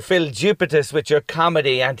wonderful Mr. Phil Jupitus with your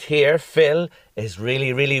comedy, and here Phil is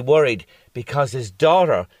really, really worried because his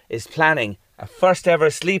daughter is planning a first ever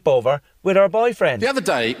sleepover with her boyfriend. The other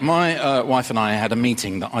day, my wife and I had a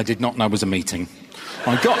meeting that I did not know was a meeting.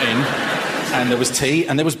 I got in, and there was tea,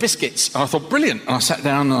 and there was biscuits. And I thought, brilliant. And I sat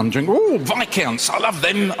down and I'm drinking, oh, Viscounts, I love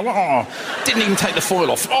them. Oh, didn't even take the foil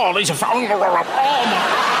off. Oh, these are... Oh, my...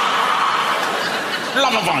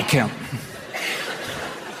 Love a Viscount.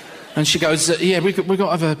 And she goes, yeah, we've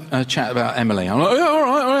got to have a chat about Emily. I'm like, yeah, all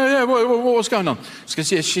right, yeah, what's going on? She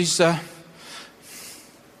goes, yeah, she's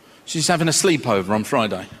having a sleepover on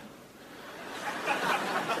Friday.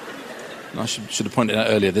 And I should have pointed out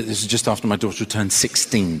earlier that this is just after my daughter turned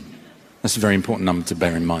 16. That's a very important number to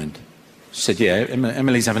bear in mind. She said, yeah,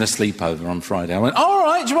 Emily's having a sleepover on Friday. I went, all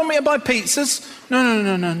right, do you want me to buy pizzas?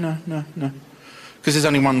 No. Because there's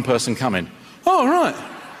only one person coming. Oh, right.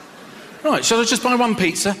 Right, shall I just buy one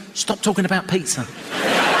pizza? Stop talking about pizza.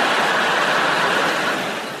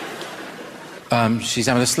 She's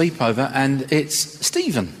having a sleepover and it's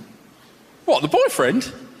Stephen. What, the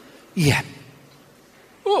boyfriend? Yeah.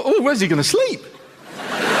 Oh, where's he going to sleep?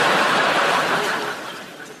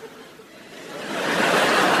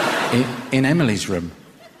 In Emily's room.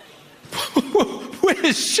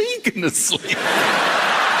 Where's she going to sleep?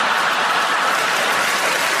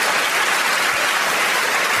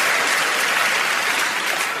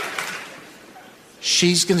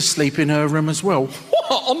 She's going to sleep in her room as well.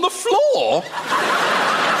 What? On the floor?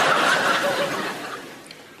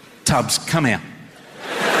 Tubbs, come here.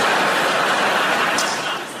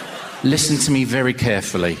 Listen to me very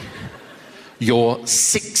carefully. Your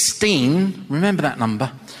 16, remember that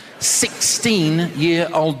number,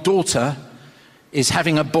 16-year-old daughter is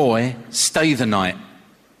having a boy stay the night.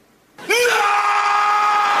 No!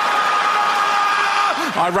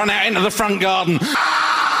 I run out into the front garden.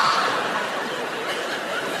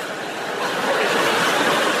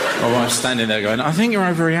 My wife's standing there going, I think you're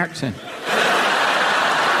overreacting.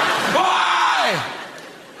 Why?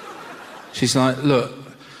 She's like, look,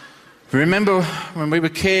 remember when we were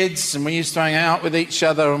kids and we used to hang out with each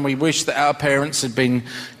other and we wished that our parents had been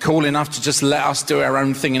cool enough to just let us do our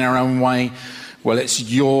own thing in our own way? Well, it's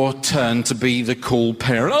your turn to be the cool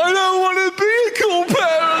parent. I don't want to be a cool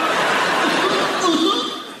parent.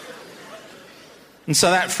 And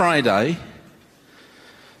so that Friday,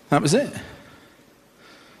 that was it.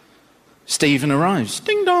 Stephen arrives.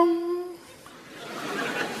 Ding dong.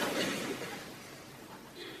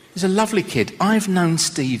 He's a lovely kid. I've known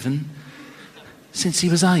Stephen since he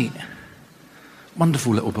was 8.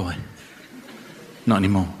 Wonderful little boy. Not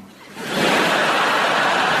anymore.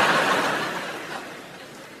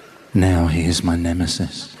 Now he is my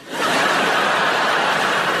nemesis.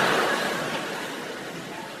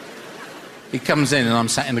 He comes in and I'm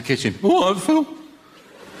sat in the kitchen. What, Phil?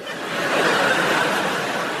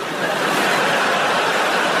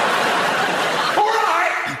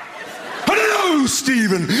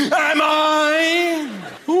 Stephen, am I?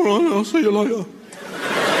 All right, I'll see you later.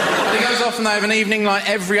 He goes off and they have an evening like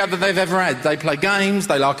every other they've ever had. They play games,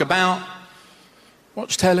 they lark about,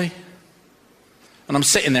 watch telly. And I'm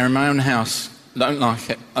sitting there in my own house. I don't like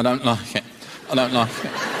it. I don't like it. I don't like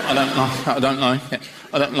it. I don't like it. I don't like it.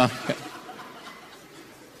 I don't like it.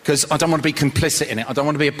 Because I don't want to be complicit in it. I don't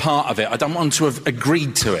want to be a part of it. I don't want to have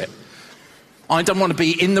agreed to it. I don't want to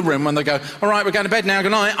be in the room when they go, all right, we're going to bed now,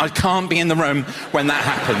 good night. I can't be in the room when that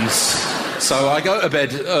happens. So I go to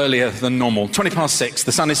bed earlier than normal. 6:20,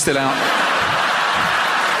 the sun is still out.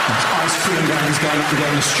 Ice cream vans going up and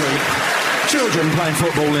down the street. Children playing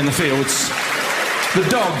football in the fields. The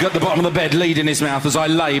dog at the bottom of the bed, lead in his mouth as I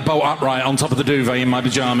lay bolt upright on top of the duvet in my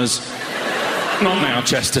pyjamas. Not now,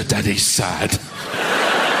 Chester, Daddy's sad.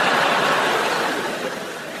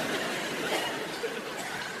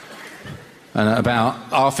 And at about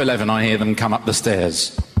 11:30, I hear them come up the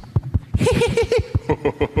stairs.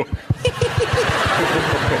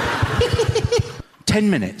 10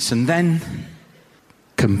 minutes, and then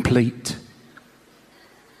complete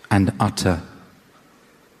and utter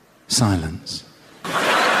silence.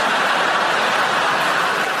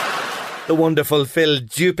 The wonderful Phil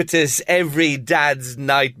Jupitus, every dad's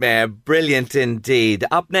nightmare. Brilliant indeed.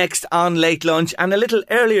 Up next on Late Lunch, and a little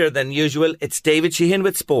earlier than usual, it's David Sheehan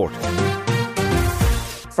with sport.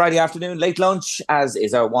 Friday afternoon, Late Lunch, as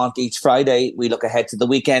is our wont each Friday. We look ahead to the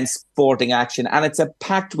weekend sporting action, and it's a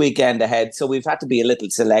packed weekend ahead, so we've had to be a little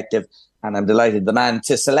selective, and I'm delighted the man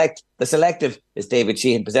to select the selective is David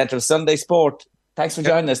Sheehan, presenter of Sunday Sport. Thanks for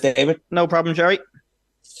joining us, David. No problem, Jerry.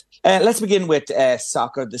 Let's begin with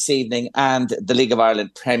soccer this evening and the League of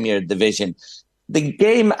Ireland Premier Division. The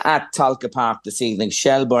game at Tolka Park this evening,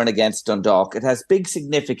 Shelbourne against Dundalk, it has big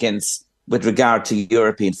significance with regard to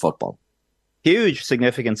European football. Huge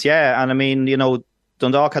significance, yeah. And I mean,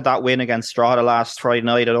 Dundalk had that win against Strada last Friday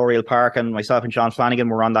night at Oriel Park, and myself and John Flanagan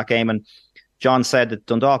were on that game, and John said that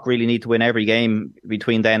Dundalk really need to win every game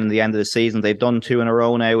between then and the end of the season. They've done 2 in a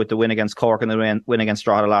row now with the win against Cork and the win against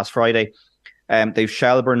Strada last Friday. They've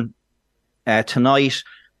Shelbourne tonight,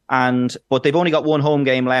 but they've only got one home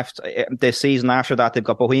game left this season. After that, they've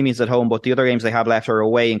got Bohemians at home, but the other games they have left are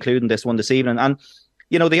away, including this one this evening. And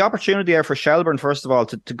the opportunity there for Shelbourne, first of all,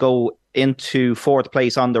 to go into 4th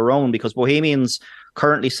place on their own, because Bohemians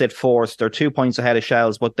currently sit 4th. They're 2 points ahead of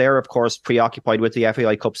Shells, but they're, of course, preoccupied with the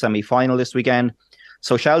FAI Cup semi-final this weekend.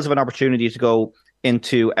 So Shells have an opportunity to go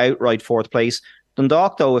into outright 4th place.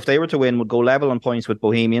 Dundalk, though, if they were to win, would go level on points with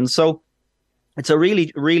Bohemians. So it's a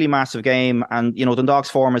really, really massive game. And, Dundalk's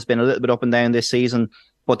form has been a little bit up and down this season,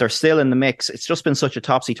 but they're still in the mix. It's just been such a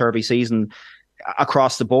topsy-turvy season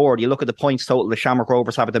across the board. You look at the points total the Shamrock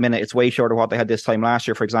Rovers have at the minute, it's way short of what they had this time last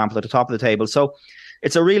year, for example, at the top of the table. So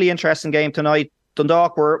it's a really interesting game tonight.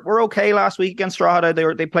 Dundalk were okay last week against Strada.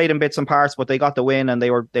 They played in bits and parts, but they got the win, and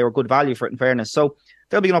they were good value for it, in fairness. So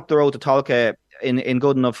they'll be up the road to Tolka in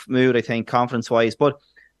good enough mood, I think, confidence-wise. But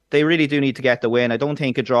they really do need to get the win. I don't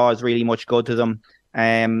think a draw is really much good to them.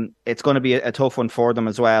 It's going to be a tough one for them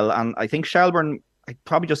as well. And I think Shelbourne, I'd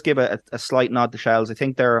probably just give a slight nod to Shells. I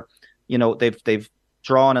think they're, they've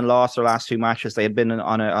drawn and lost their last 2 matches. They had been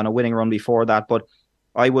on a winning run before that, but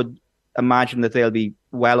I would imagine that they'll be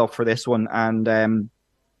well up for this one, and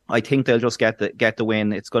I think they'll just get the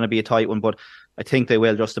win. It's going to be a tight one, but I think they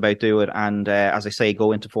will just about do it, and as I say,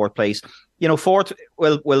 go into 4th place. 4th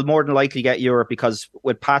will more than likely get Europe, because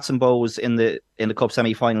with Pats and Bows in the cup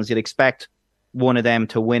semi-finals, you'd expect one of them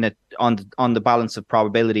to win it on the balance of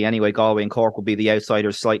probability anyway. Galway and Cork will be the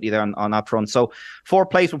outsiders slightly there on that front. So 4th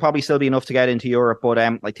place will probably still be enough to get into Europe, but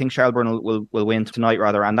I think Shelbourne will win tonight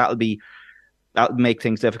rather, and that'll make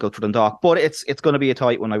things difficult for Dundalk. But it's going to be a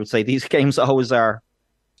tight one, I would say. These games always are.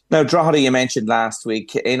 Now, Drogheda, you mentioned last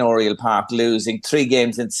week in Oriel Park, losing 3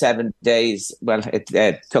 games in 7 days. Well,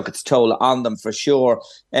 it took its toll on them for sure.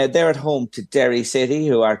 They're at home to Derry City,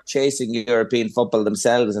 who are chasing European football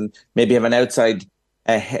themselves and maybe have an outside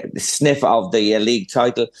sniff of the league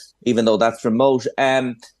title, even though that's remote.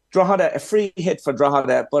 Drogheda, a free hit for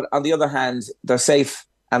Drogheda, but on the other hand, they're safe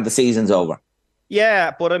and the season's over.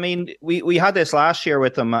 Yeah, but I mean, we had this last year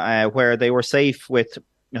with them where they were safe with,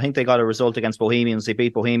 I think they got a result against Bohemians. They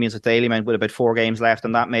beat Bohemians at Dalymount with about 4 games left,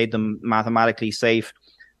 and that made them mathematically safe.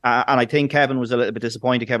 And I think Kevin was a little bit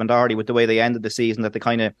disappointed, Kevin Doherty, with the way they ended the season, that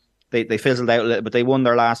they fizzled out a little bit. They won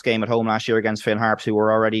their last game at home last year against Finn Harps, who were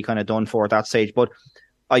already kind of done for at that stage. But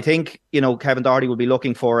I think, Kevin Doherty will be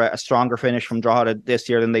looking for a stronger finish from Drogheda this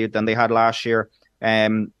year than they had last year.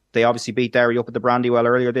 They obviously beat Derry up at the Brandywell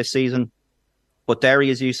earlier this season. But Derry,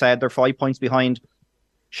 as you said, they're 5 points behind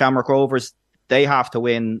Shamrock Rovers. They have to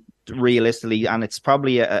win realistically, and it's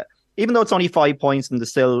probably even though it's only 5 points and there's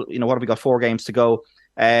still, what have we got, 4 games to go,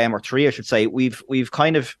 or 3, I should say. We've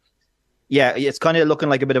kind of, it's kind of looking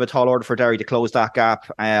like a bit of a tall order for Derry to close that gap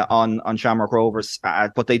on Shamrock Rovers,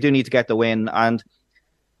 but they do need to get the win. And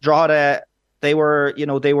Drogheda, they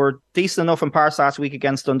were decent enough in parts last week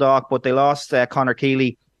against Dundalk, but they lost Conor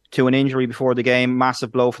Keeley to an injury before the game.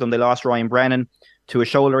 Massive blow for them. They lost Ryan Brennan to a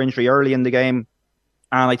shoulder injury early in the game,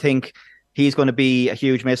 and I think he's going to be a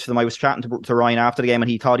huge miss for them. I was chatting to Ryan after the game, and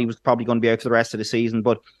he thought he was probably going to be out for the rest of the season,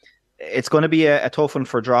 but it's going to be a tough one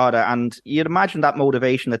for Drogheda, and you'd imagine that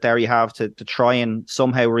motivation that Derry have to try and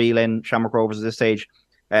somehow reel in Shamrock Rovers at this stage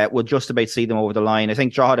would just about see them over the line. I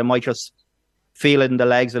think Drogheda might just feel it in the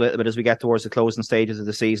legs a little bit as we get towards the closing stages of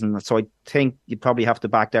the season, so I think you'd probably have to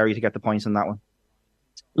back Derry to get the points in that one.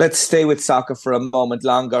 Let's stay with soccer for a moment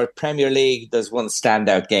longer. Premier League, there's one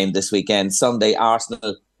standout game this weekend. Sunday,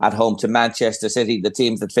 Arsenal at home to Manchester City, the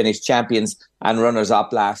teams that finished champions and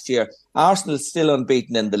runners-up last year. Arsenal still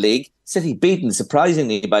unbeaten in the league. City beaten,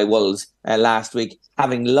 surprisingly, by Wolves last week,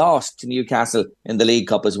 having lost to Newcastle in the League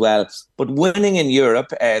Cup as well. But winning in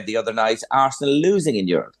Europe the other night, Arsenal losing in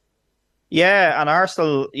Europe. Yeah, and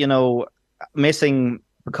Arsenal, missing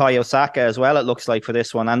Bukayo Saka as well, it looks like, for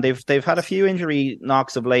this one, and they've had a few injury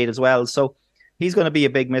knocks of late as well, so he's going to be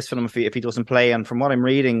a big miss for them if he doesn't play. And from what I'm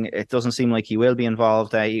reading, it doesn't seem like he will be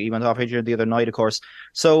involved. He went off injured the other night, of course.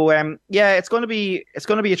 So it's going to be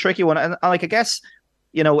a tricky one, and like, I guess,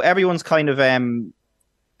 everyone's kind of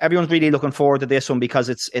everyone's really looking forward to this one because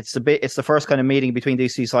it's the first kind of meeting between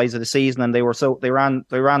these two sides of the season, and they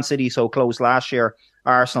ran City so close last year,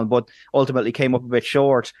 Arsenal, but ultimately came up a bit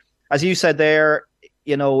short. as you said there,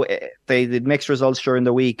 they did mixed results during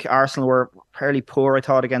the week. Arsenal were fairly poor, I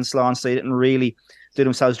thought, against Lens. They didn't really do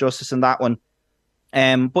themselves justice in that one.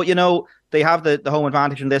 But they have the home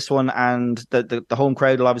advantage in this one, and the home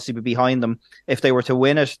crowd will obviously be behind them. If they were to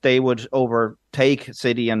win it, they would overtake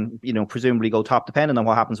City and presumably go top, depending on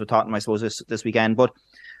what happens with Tottenham, I suppose, this weekend. But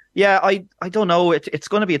yeah, I don't know. It's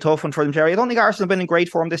going to be a tough one for them, Jerry. I don't think Arsenal have been in great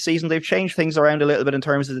form this season. They've changed things around a little bit in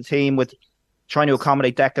terms of the team with trying to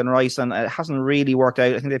accommodate Declan Rice, and it hasn't really worked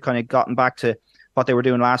out. I think they've kind of gotten back to what they were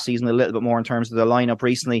doing last season a little bit more in terms of the lineup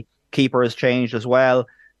recently. Keeper has changed as well.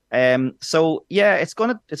 So yeah, it's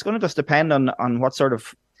gonna just depend on what sort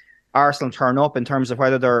of Arsenal turn up in terms of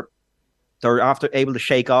whether they're after able to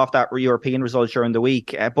shake off that European result during the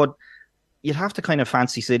week. But you'd have to kind of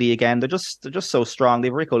fancy City again. They're just so strong.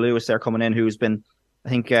 They've Rico Lewis there coming in, who's been, I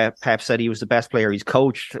think Pep said he was the best player he's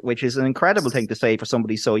coached, which is an incredible thing to say for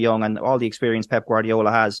somebody so young and all the experience Pep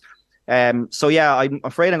Guardiola has. So yeah, I'm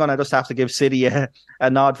afraid I'm going to just have to give City a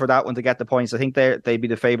nod for that one to get the points. I think they'd be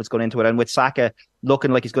the favourites going into it. And with Saka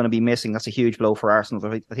looking like he's going to be missing, that's a huge blow for Arsenal.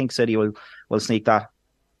 I think City will sneak that.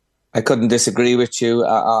 I couldn't disagree with you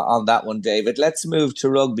on that one, David. Let's move to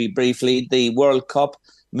rugby briefly. The World Cup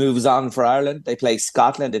moves on for Ireland. They play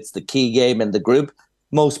Scotland. It's the key game in the group.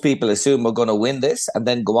 Most people assume we're going to win this and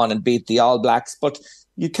then go on and beat the All Blacks, but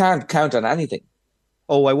you can't count on anything.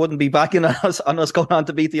 Oh, I wouldn't be backing us going on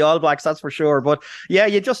to beat the All Blacks, that's for sure. But yeah,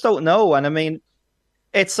 you just don't know. And I mean,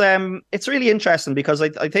 it's really interesting because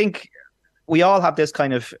I think we all have this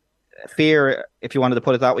kind of fear, if you wanted to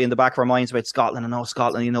put it that way, in the back of our minds about Scotland. And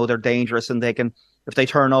Scotland, they're dangerous and they can, if they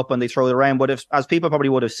turn up and they throw it around. But as people probably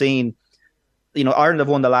would have seen, Ireland have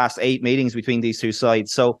won the last 8 meetings between these two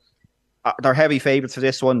sides. So they're heavy favourites for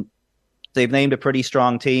this one. They've named a pretty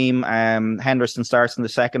strong team. Henderson starts in the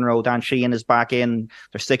second row. Dan Sheehan is back in.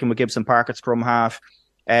 They're sticking with Gibson Park at scrum half.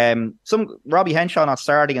 Some Robbie Henshaw not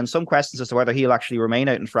starting, and some questions as to whether he'll actually remain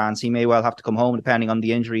out in France. He may well have to come home depending on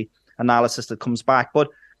the injury analysis that comes back. But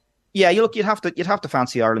yeah, you'd have to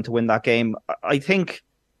fancy Ireland to win that game. I think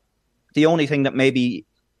the only thing that maybe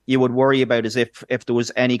you would worry about is if there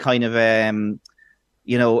was any kind of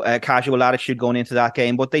a casual attitude going into that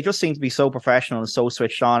game, but they just seem to be so professional and so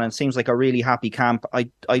switched on, and it seems like a really happy camp.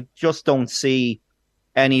 I just don't see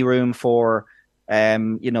any room for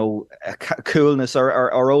coolness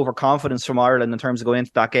or overconfidence from Ireland in terms of going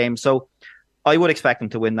into that game. So I would expect them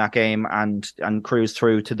to win that game and cruise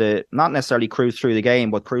through to not necessarily cruise through the game,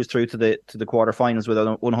 but cruise through to the quarterfinals with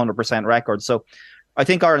a 100% record. So I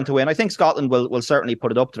think Ireland to win. I think Scotland will certainly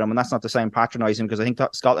put it up to them, and that's not to sound patronising, because I think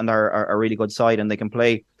Scotland are a really good side and they can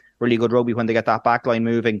play really good rugby when they get that back line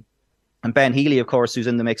moving. And Ben Healy, of course, who's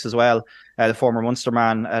in the mix as well, the former Munster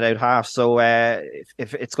man at out half. So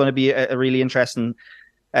if it's going to be a really interesting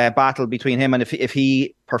battle between him, and if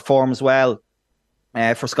he performs well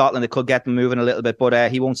for Scotland, it could get them moving a little bit.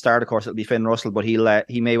 But he won't start, of course. It'll be Finn Russell, but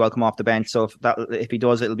he may well come off the bench. So if he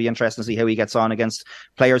does, it'll be interesting to see how he gets on against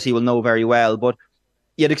players he will know very well. But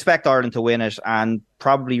you'd expect Ireland to win it, and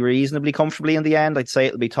probably reasonably comfortably in the end. I'd say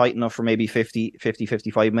it'll be tight enough for maybe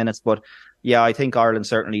 55 minutes. But yeah, I think Ireland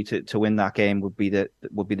certainly to win that game would be the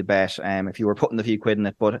bet. If you were putting a few quid in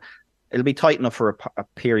it, but it'll be tight enough for a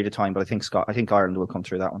period of time. But I think Ireland will come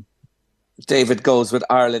through that one. David goes with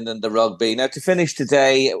Ireland and the rugby. Now, to finish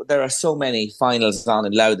today, there are so many finals on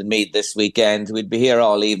in Louth and Meath this weekend. We'd be here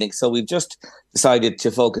all evening, so we've just decided to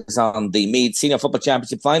focus on the Meath Senior Football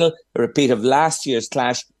Championship final, a repeat of last year's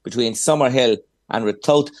clash between Summerhill and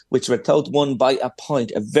Ratoath, which Ratoath won by a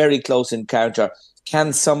point, a very close encounter.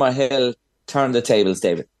 Can Summerhill turn the tables,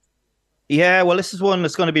 David? Yeah, well, this is one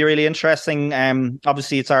that's going to be really interesting.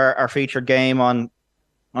 Obviously, it's our featured game on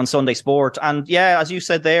Sunday Sport. And yeah, as you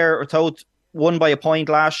said there, Ratoath won by a point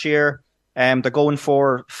last year. They're going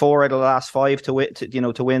for 4 out of the last 5 to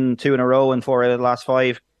win 2 in a row, and 4 out of the last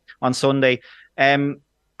 5 on Sunday. And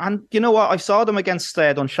you know what? I saw them against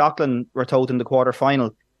Dunshaughlin, Ratoath, in the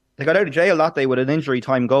quarter-final. They got out of jail that day with an injury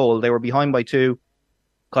time goal. They were behind by 2,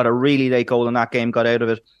 got a really late goal in that game, got out of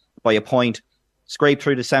it by a point, scraped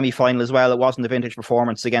through the semi-final as well. It wasn't a vintage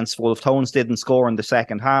performance against Wolf Tones, didn't score in the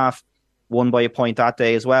second half, won by a point that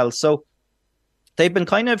day as well. So they've been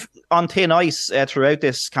kind of on thin ice throughout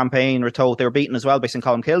this campaign, Ratoath. They were beaten as well by St.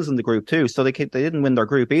 Colmcille's in the group too, so they didn't win their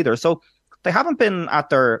group either. So they haven't been at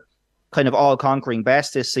their kind of all-conquering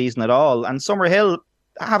best this season at all. And Summerhill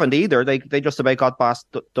haven't either. They just about got past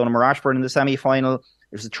Dunamore Ashburn in the semi-final. It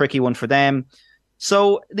was a tricky one for them.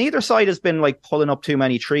 So neither side has been like pulling up too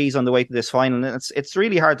many trees on the way to this final. And it's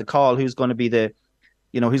really hard to call who's going to be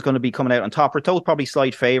who's going to be coming out on top. Ratoath probably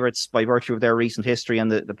slight favourites by virtue of their recent history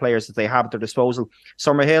and the players that they have at their disposal.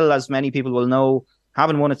 Summerhill, as many people will know,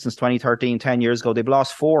 Haven't won it since 2013, 10 years ago. They've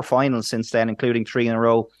lost 4 finals since then, including 3 in a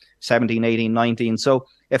row, 17, 18, 19. So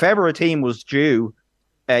if ever a team was due,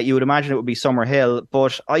 you would imagine it would be Summerhill.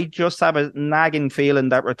 But I just have a nagging feeling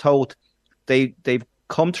that Ratoath, they've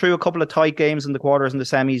come through a couple of tight games in the quarters and the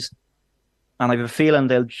semis, and I have a feeling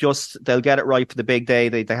they'll get it right for the big day.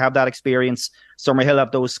 They have that experience. Summerhill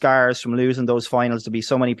have those scars from losing those finals. There'll be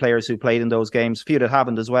so many players who played in those games, a few that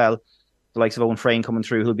haven't as well. The likes of Owen Frayne coming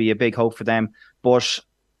through, who'll be a big hope for them. But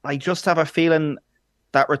I just have a feeling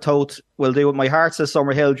that Ratoath will do it. My heart says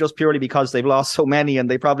Summerhill, just purely because they've lost so many and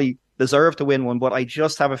they probably deserve to win one. But I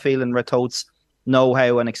just have a feeling Ratoath's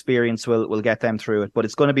know-how and experience will get them through it. But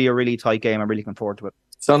it's going to be a really tight game. I'm really looking forward to it.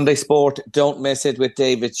 Sunday Sport, don't miss it with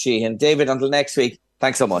David Sheehan. David, until next week,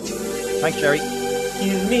 thanks so much. Thanks, Jerry.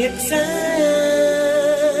 Give me time.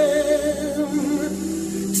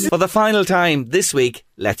 For the final time this week,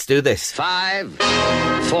 let's do this. 5,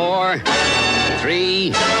 4,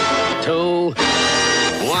 3, 2,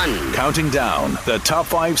 1. Counting down the top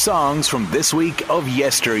 5 songs from this week of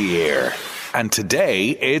yesteryear. And today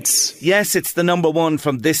it's... Yes, it's the number 1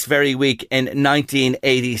 from this very week in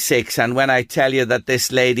 1986. And when I tell you that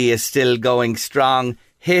this lady is still going strong,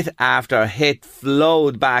 hit after hit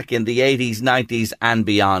flowed back in the 80s, 90s and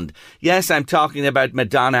beyond. Yes, I'm talking about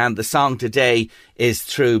Madonna, and the song today is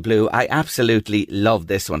True Blue. I absolutely love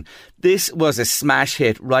this one. This was a smash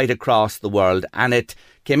hit right across the world, and it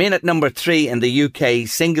came in at number 3 in the UK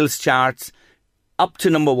singles charts, up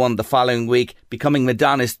to number 1 the following week, becoming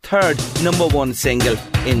Madonna's 3rd number 1 single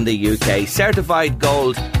in the UK. Certified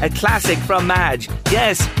gold, a classic from Madge.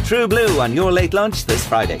 Yes, True Blue on your late lunch this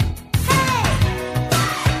Friday.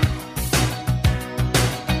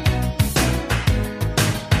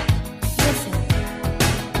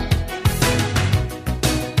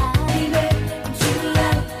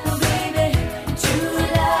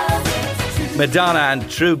 Madonna and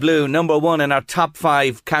True Blue, number 1 in our top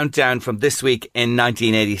 5 countdown from this week in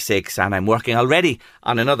 1986. And I'm working already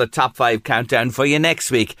on another top 5 countdown for you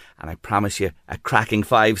next week. And I promise you a cracking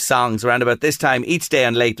 5 songs around about this time each day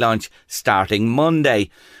on Late Lunch, starting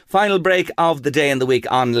Monday. Final break of the day and the week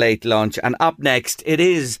on Late Lunch. And up next, it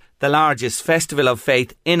is the largest festival of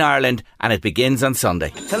faith in Ireland, and it begins on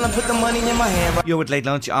Sunday. Tell them put the money in my hand. You're with Late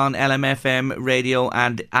Lunch on LMFM radio,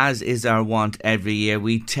 and as is our wont every year,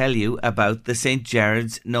 we tell you about the St.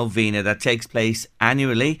 Gerard's Novena that takes place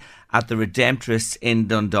annually at the Redemptorists in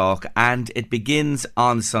Dundalk, and it begins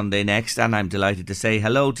on Sunday next. And I'm delighted to say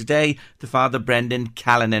hello today to Father Brendan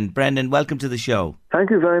Callanan. Brendan, welcome to the show.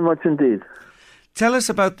 Thank you very much indeed. Tell us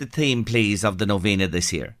about the theme, please, of the Novena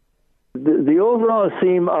this year. The overall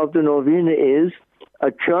theme of the Novena is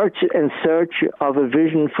a church in search of a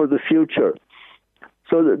vision for the future.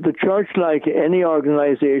 So the church, like any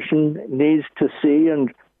organisation, needs to see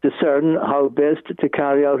and discern how best to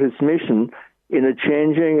carry out its mission in a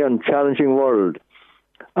changing and challenging world.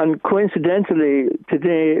 And coincidentally,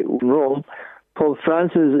 today in Rome, Pope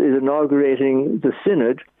Francis is inaugurating the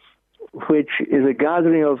Synod, which is a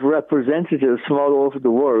gathering of representatives from all over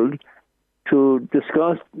the world to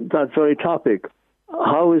discuss that very topic.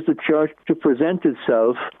 How is the church to present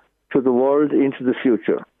itself to the world into the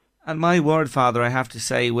future? And my word, Father, I have to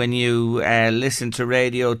say, when you listen to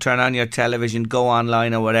radio, turn on your television, go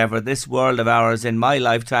online or whatever, this world of ours in my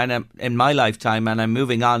lifetime, and I'm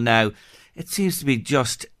moving on now, it seems to be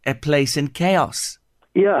just a place in chaos.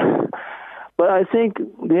 Yeah, but I think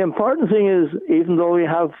the important thing is, even though we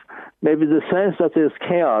have maybe the sense that there's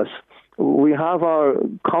chaos, we have our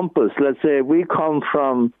compass. Let's say we come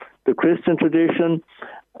from the Christian tradition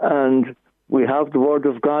and we have the Word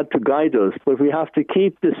of God to guide us, but we have to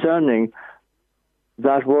keep discerning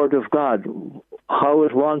that Word of God, how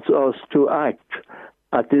it wants us to act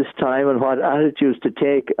at this time and what attitudes to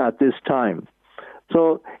take at this time.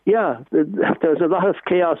 So, yeah, there's a lot of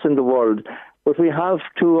chaos in the world, but we have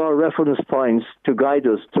two our reference points to guide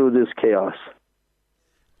us through this chaos.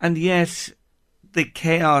 And yet, the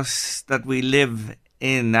chaos that we live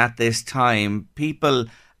in at this time, people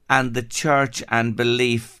and the church and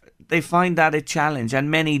belief, they find that a challenge,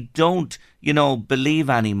 and many don't, believe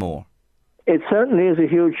anymore. It certainly is a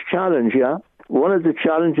huge challenge, yeah. One of the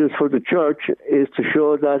challenges for the church is to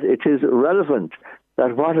show that it is relevant,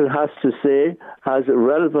 that what it has to say has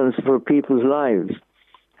relevance for people's lives.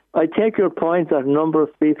 I take your point that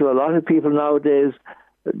a lot of people nowadays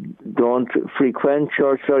don't frequent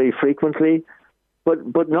church very frequently,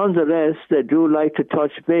 but nonetheless, they do like to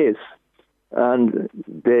touch base, and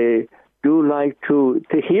they do like to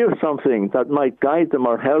hear something that might guide them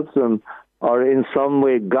or help them or in some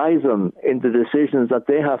way guide them in the decisions that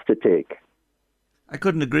they have to take. I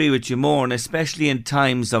couldn't agree with you more, and especially in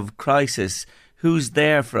times of crisis, who's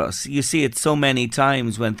there for us. You see it so many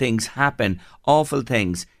times when things happen, awful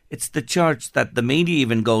things. It's the church that the media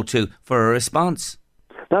even go to for a response.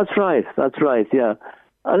 That's right, yeah.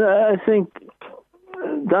 And I think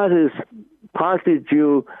that is partly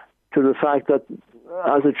due to the fact that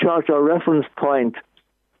as a church, our reference point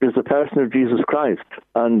is the person of Jesus Christ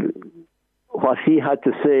and what he had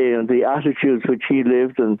to say and the attitudes which he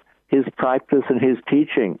lived and his practice and his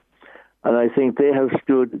teaching. And I think they have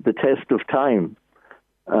stood the test of time.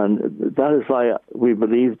 And that is why we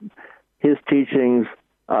believe his teachings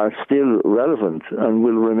are still relevant and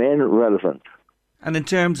will remain relevant. And in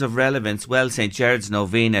terms of relevance, well, St. Gerard's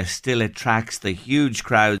Novena still attracts the huge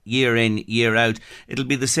crowd year in, year out. It'll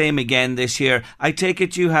be the same again this year. I take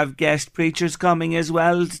it you have guest preachers coming as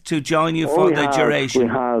well to join you for the duration? We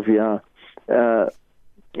have, yeah.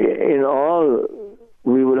 In all,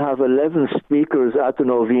 we will have 11 speakers at the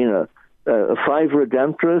Novena, 5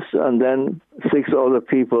 Redemptorists and then 6 other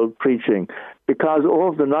people preaching. Because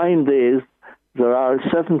over the 9 days, there are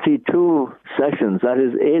 72 sessions, that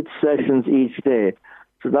is 8 sessions each day.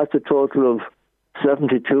 So that's a total of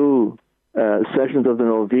 72 sessions of the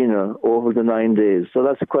Novena over the 9 days. So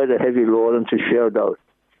that's quite a heavy load and to share it out.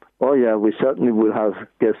 Oh yeah, we certainly will have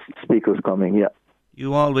guest speakers coming, yeah.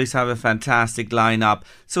 You always have a fantastic lineup.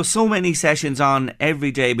 So many sessions on every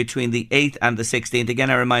day between the 8th and the 16th. Again,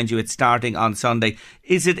 I remind you, it's starting on Sunday.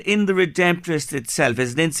 Is it in the Redemptorist itself?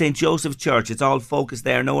 Is it in St. Joseph's Church? It's all focused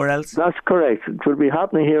there, nowhere else? That's correct. It will be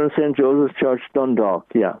happening here in St. Joseph's Church, Dundalk.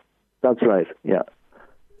 Yeah, that's right. Yeah.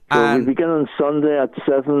 So we begin on Sunday at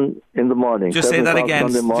 7 in the morning. Just say that again.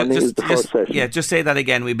 Sunday morning is the first session. Yeah, just say that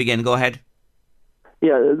again. We begin. Go ahead.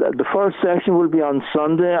 Yeah, the first session will be on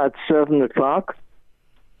Sunday at 7 o'clock.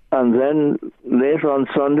 And then later on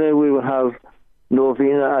Sunday, we will have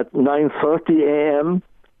Novena at 9:30 a.m.,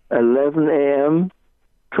 11 a.m.,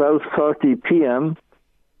 12:30 p.m.,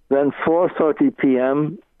 then 4:30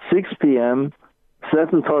 p.m., 6 p.m.,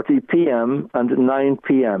 7:30 p.m., and 9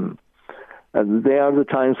 p.m. And they are the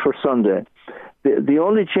times for Sunday. The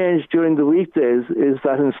only change during the weekdays is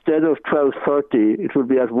that instead of 12:30, it will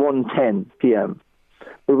be at 1:10 p.m.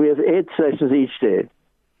 But we have 8 sessions each day.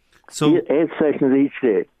 So 8 sessions each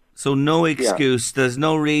day. So no excuse. Yeah. There's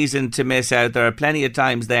no reason to miss out. There are plenty of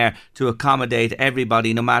times there to accommodate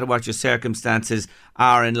everybody, no matter what your circumstances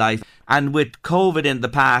are in life. And with COVID in the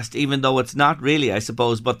past, even though it's not really, I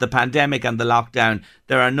suppose, but the pandemic and the lockdown,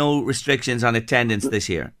 there are no restrictions on attendance this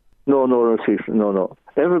year. No restrictions. No.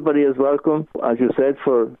 Everybody is welcome. As you said,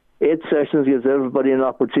 for 8 sessions gives everybody an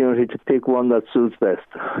opportunity to pick one that suits best.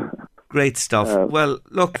 Great stuff. Well,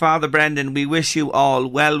 look, Father Brendan, we wish you all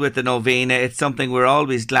well with the Novena. It's something we're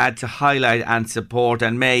always glad to highlight and support.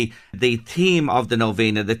 And may the theme of the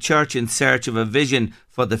Novena, the Church in Search of a Vision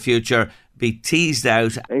for the Future, be teased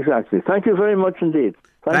out. Exactly. Thank you very much indeed.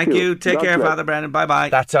 Thank you. Take care, Father Brendan. Bye-bye.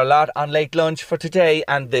 That's our lot on Late Lunch for today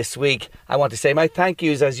and this week. I want to say my thank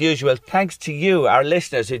yous as usual. Thanks to you, our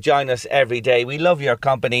listeners who join us every day. We love your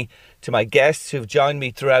company. To my guests who've joined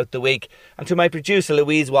me throughout the week. And to my producer,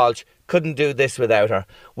 Louise Walsh. Couldn't do this without her.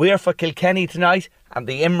 We're for Kilkenny tonight and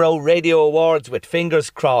the IMRO Radio Awards with fingers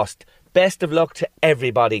crossed. Best of luck to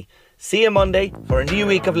everybody. See you Monday for a new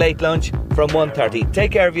week of Late Lunch from 1:30.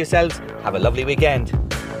 Take care of yourselves. Have a lovely weekend.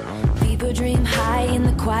 People dream high in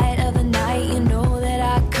the quiet of the night, you know.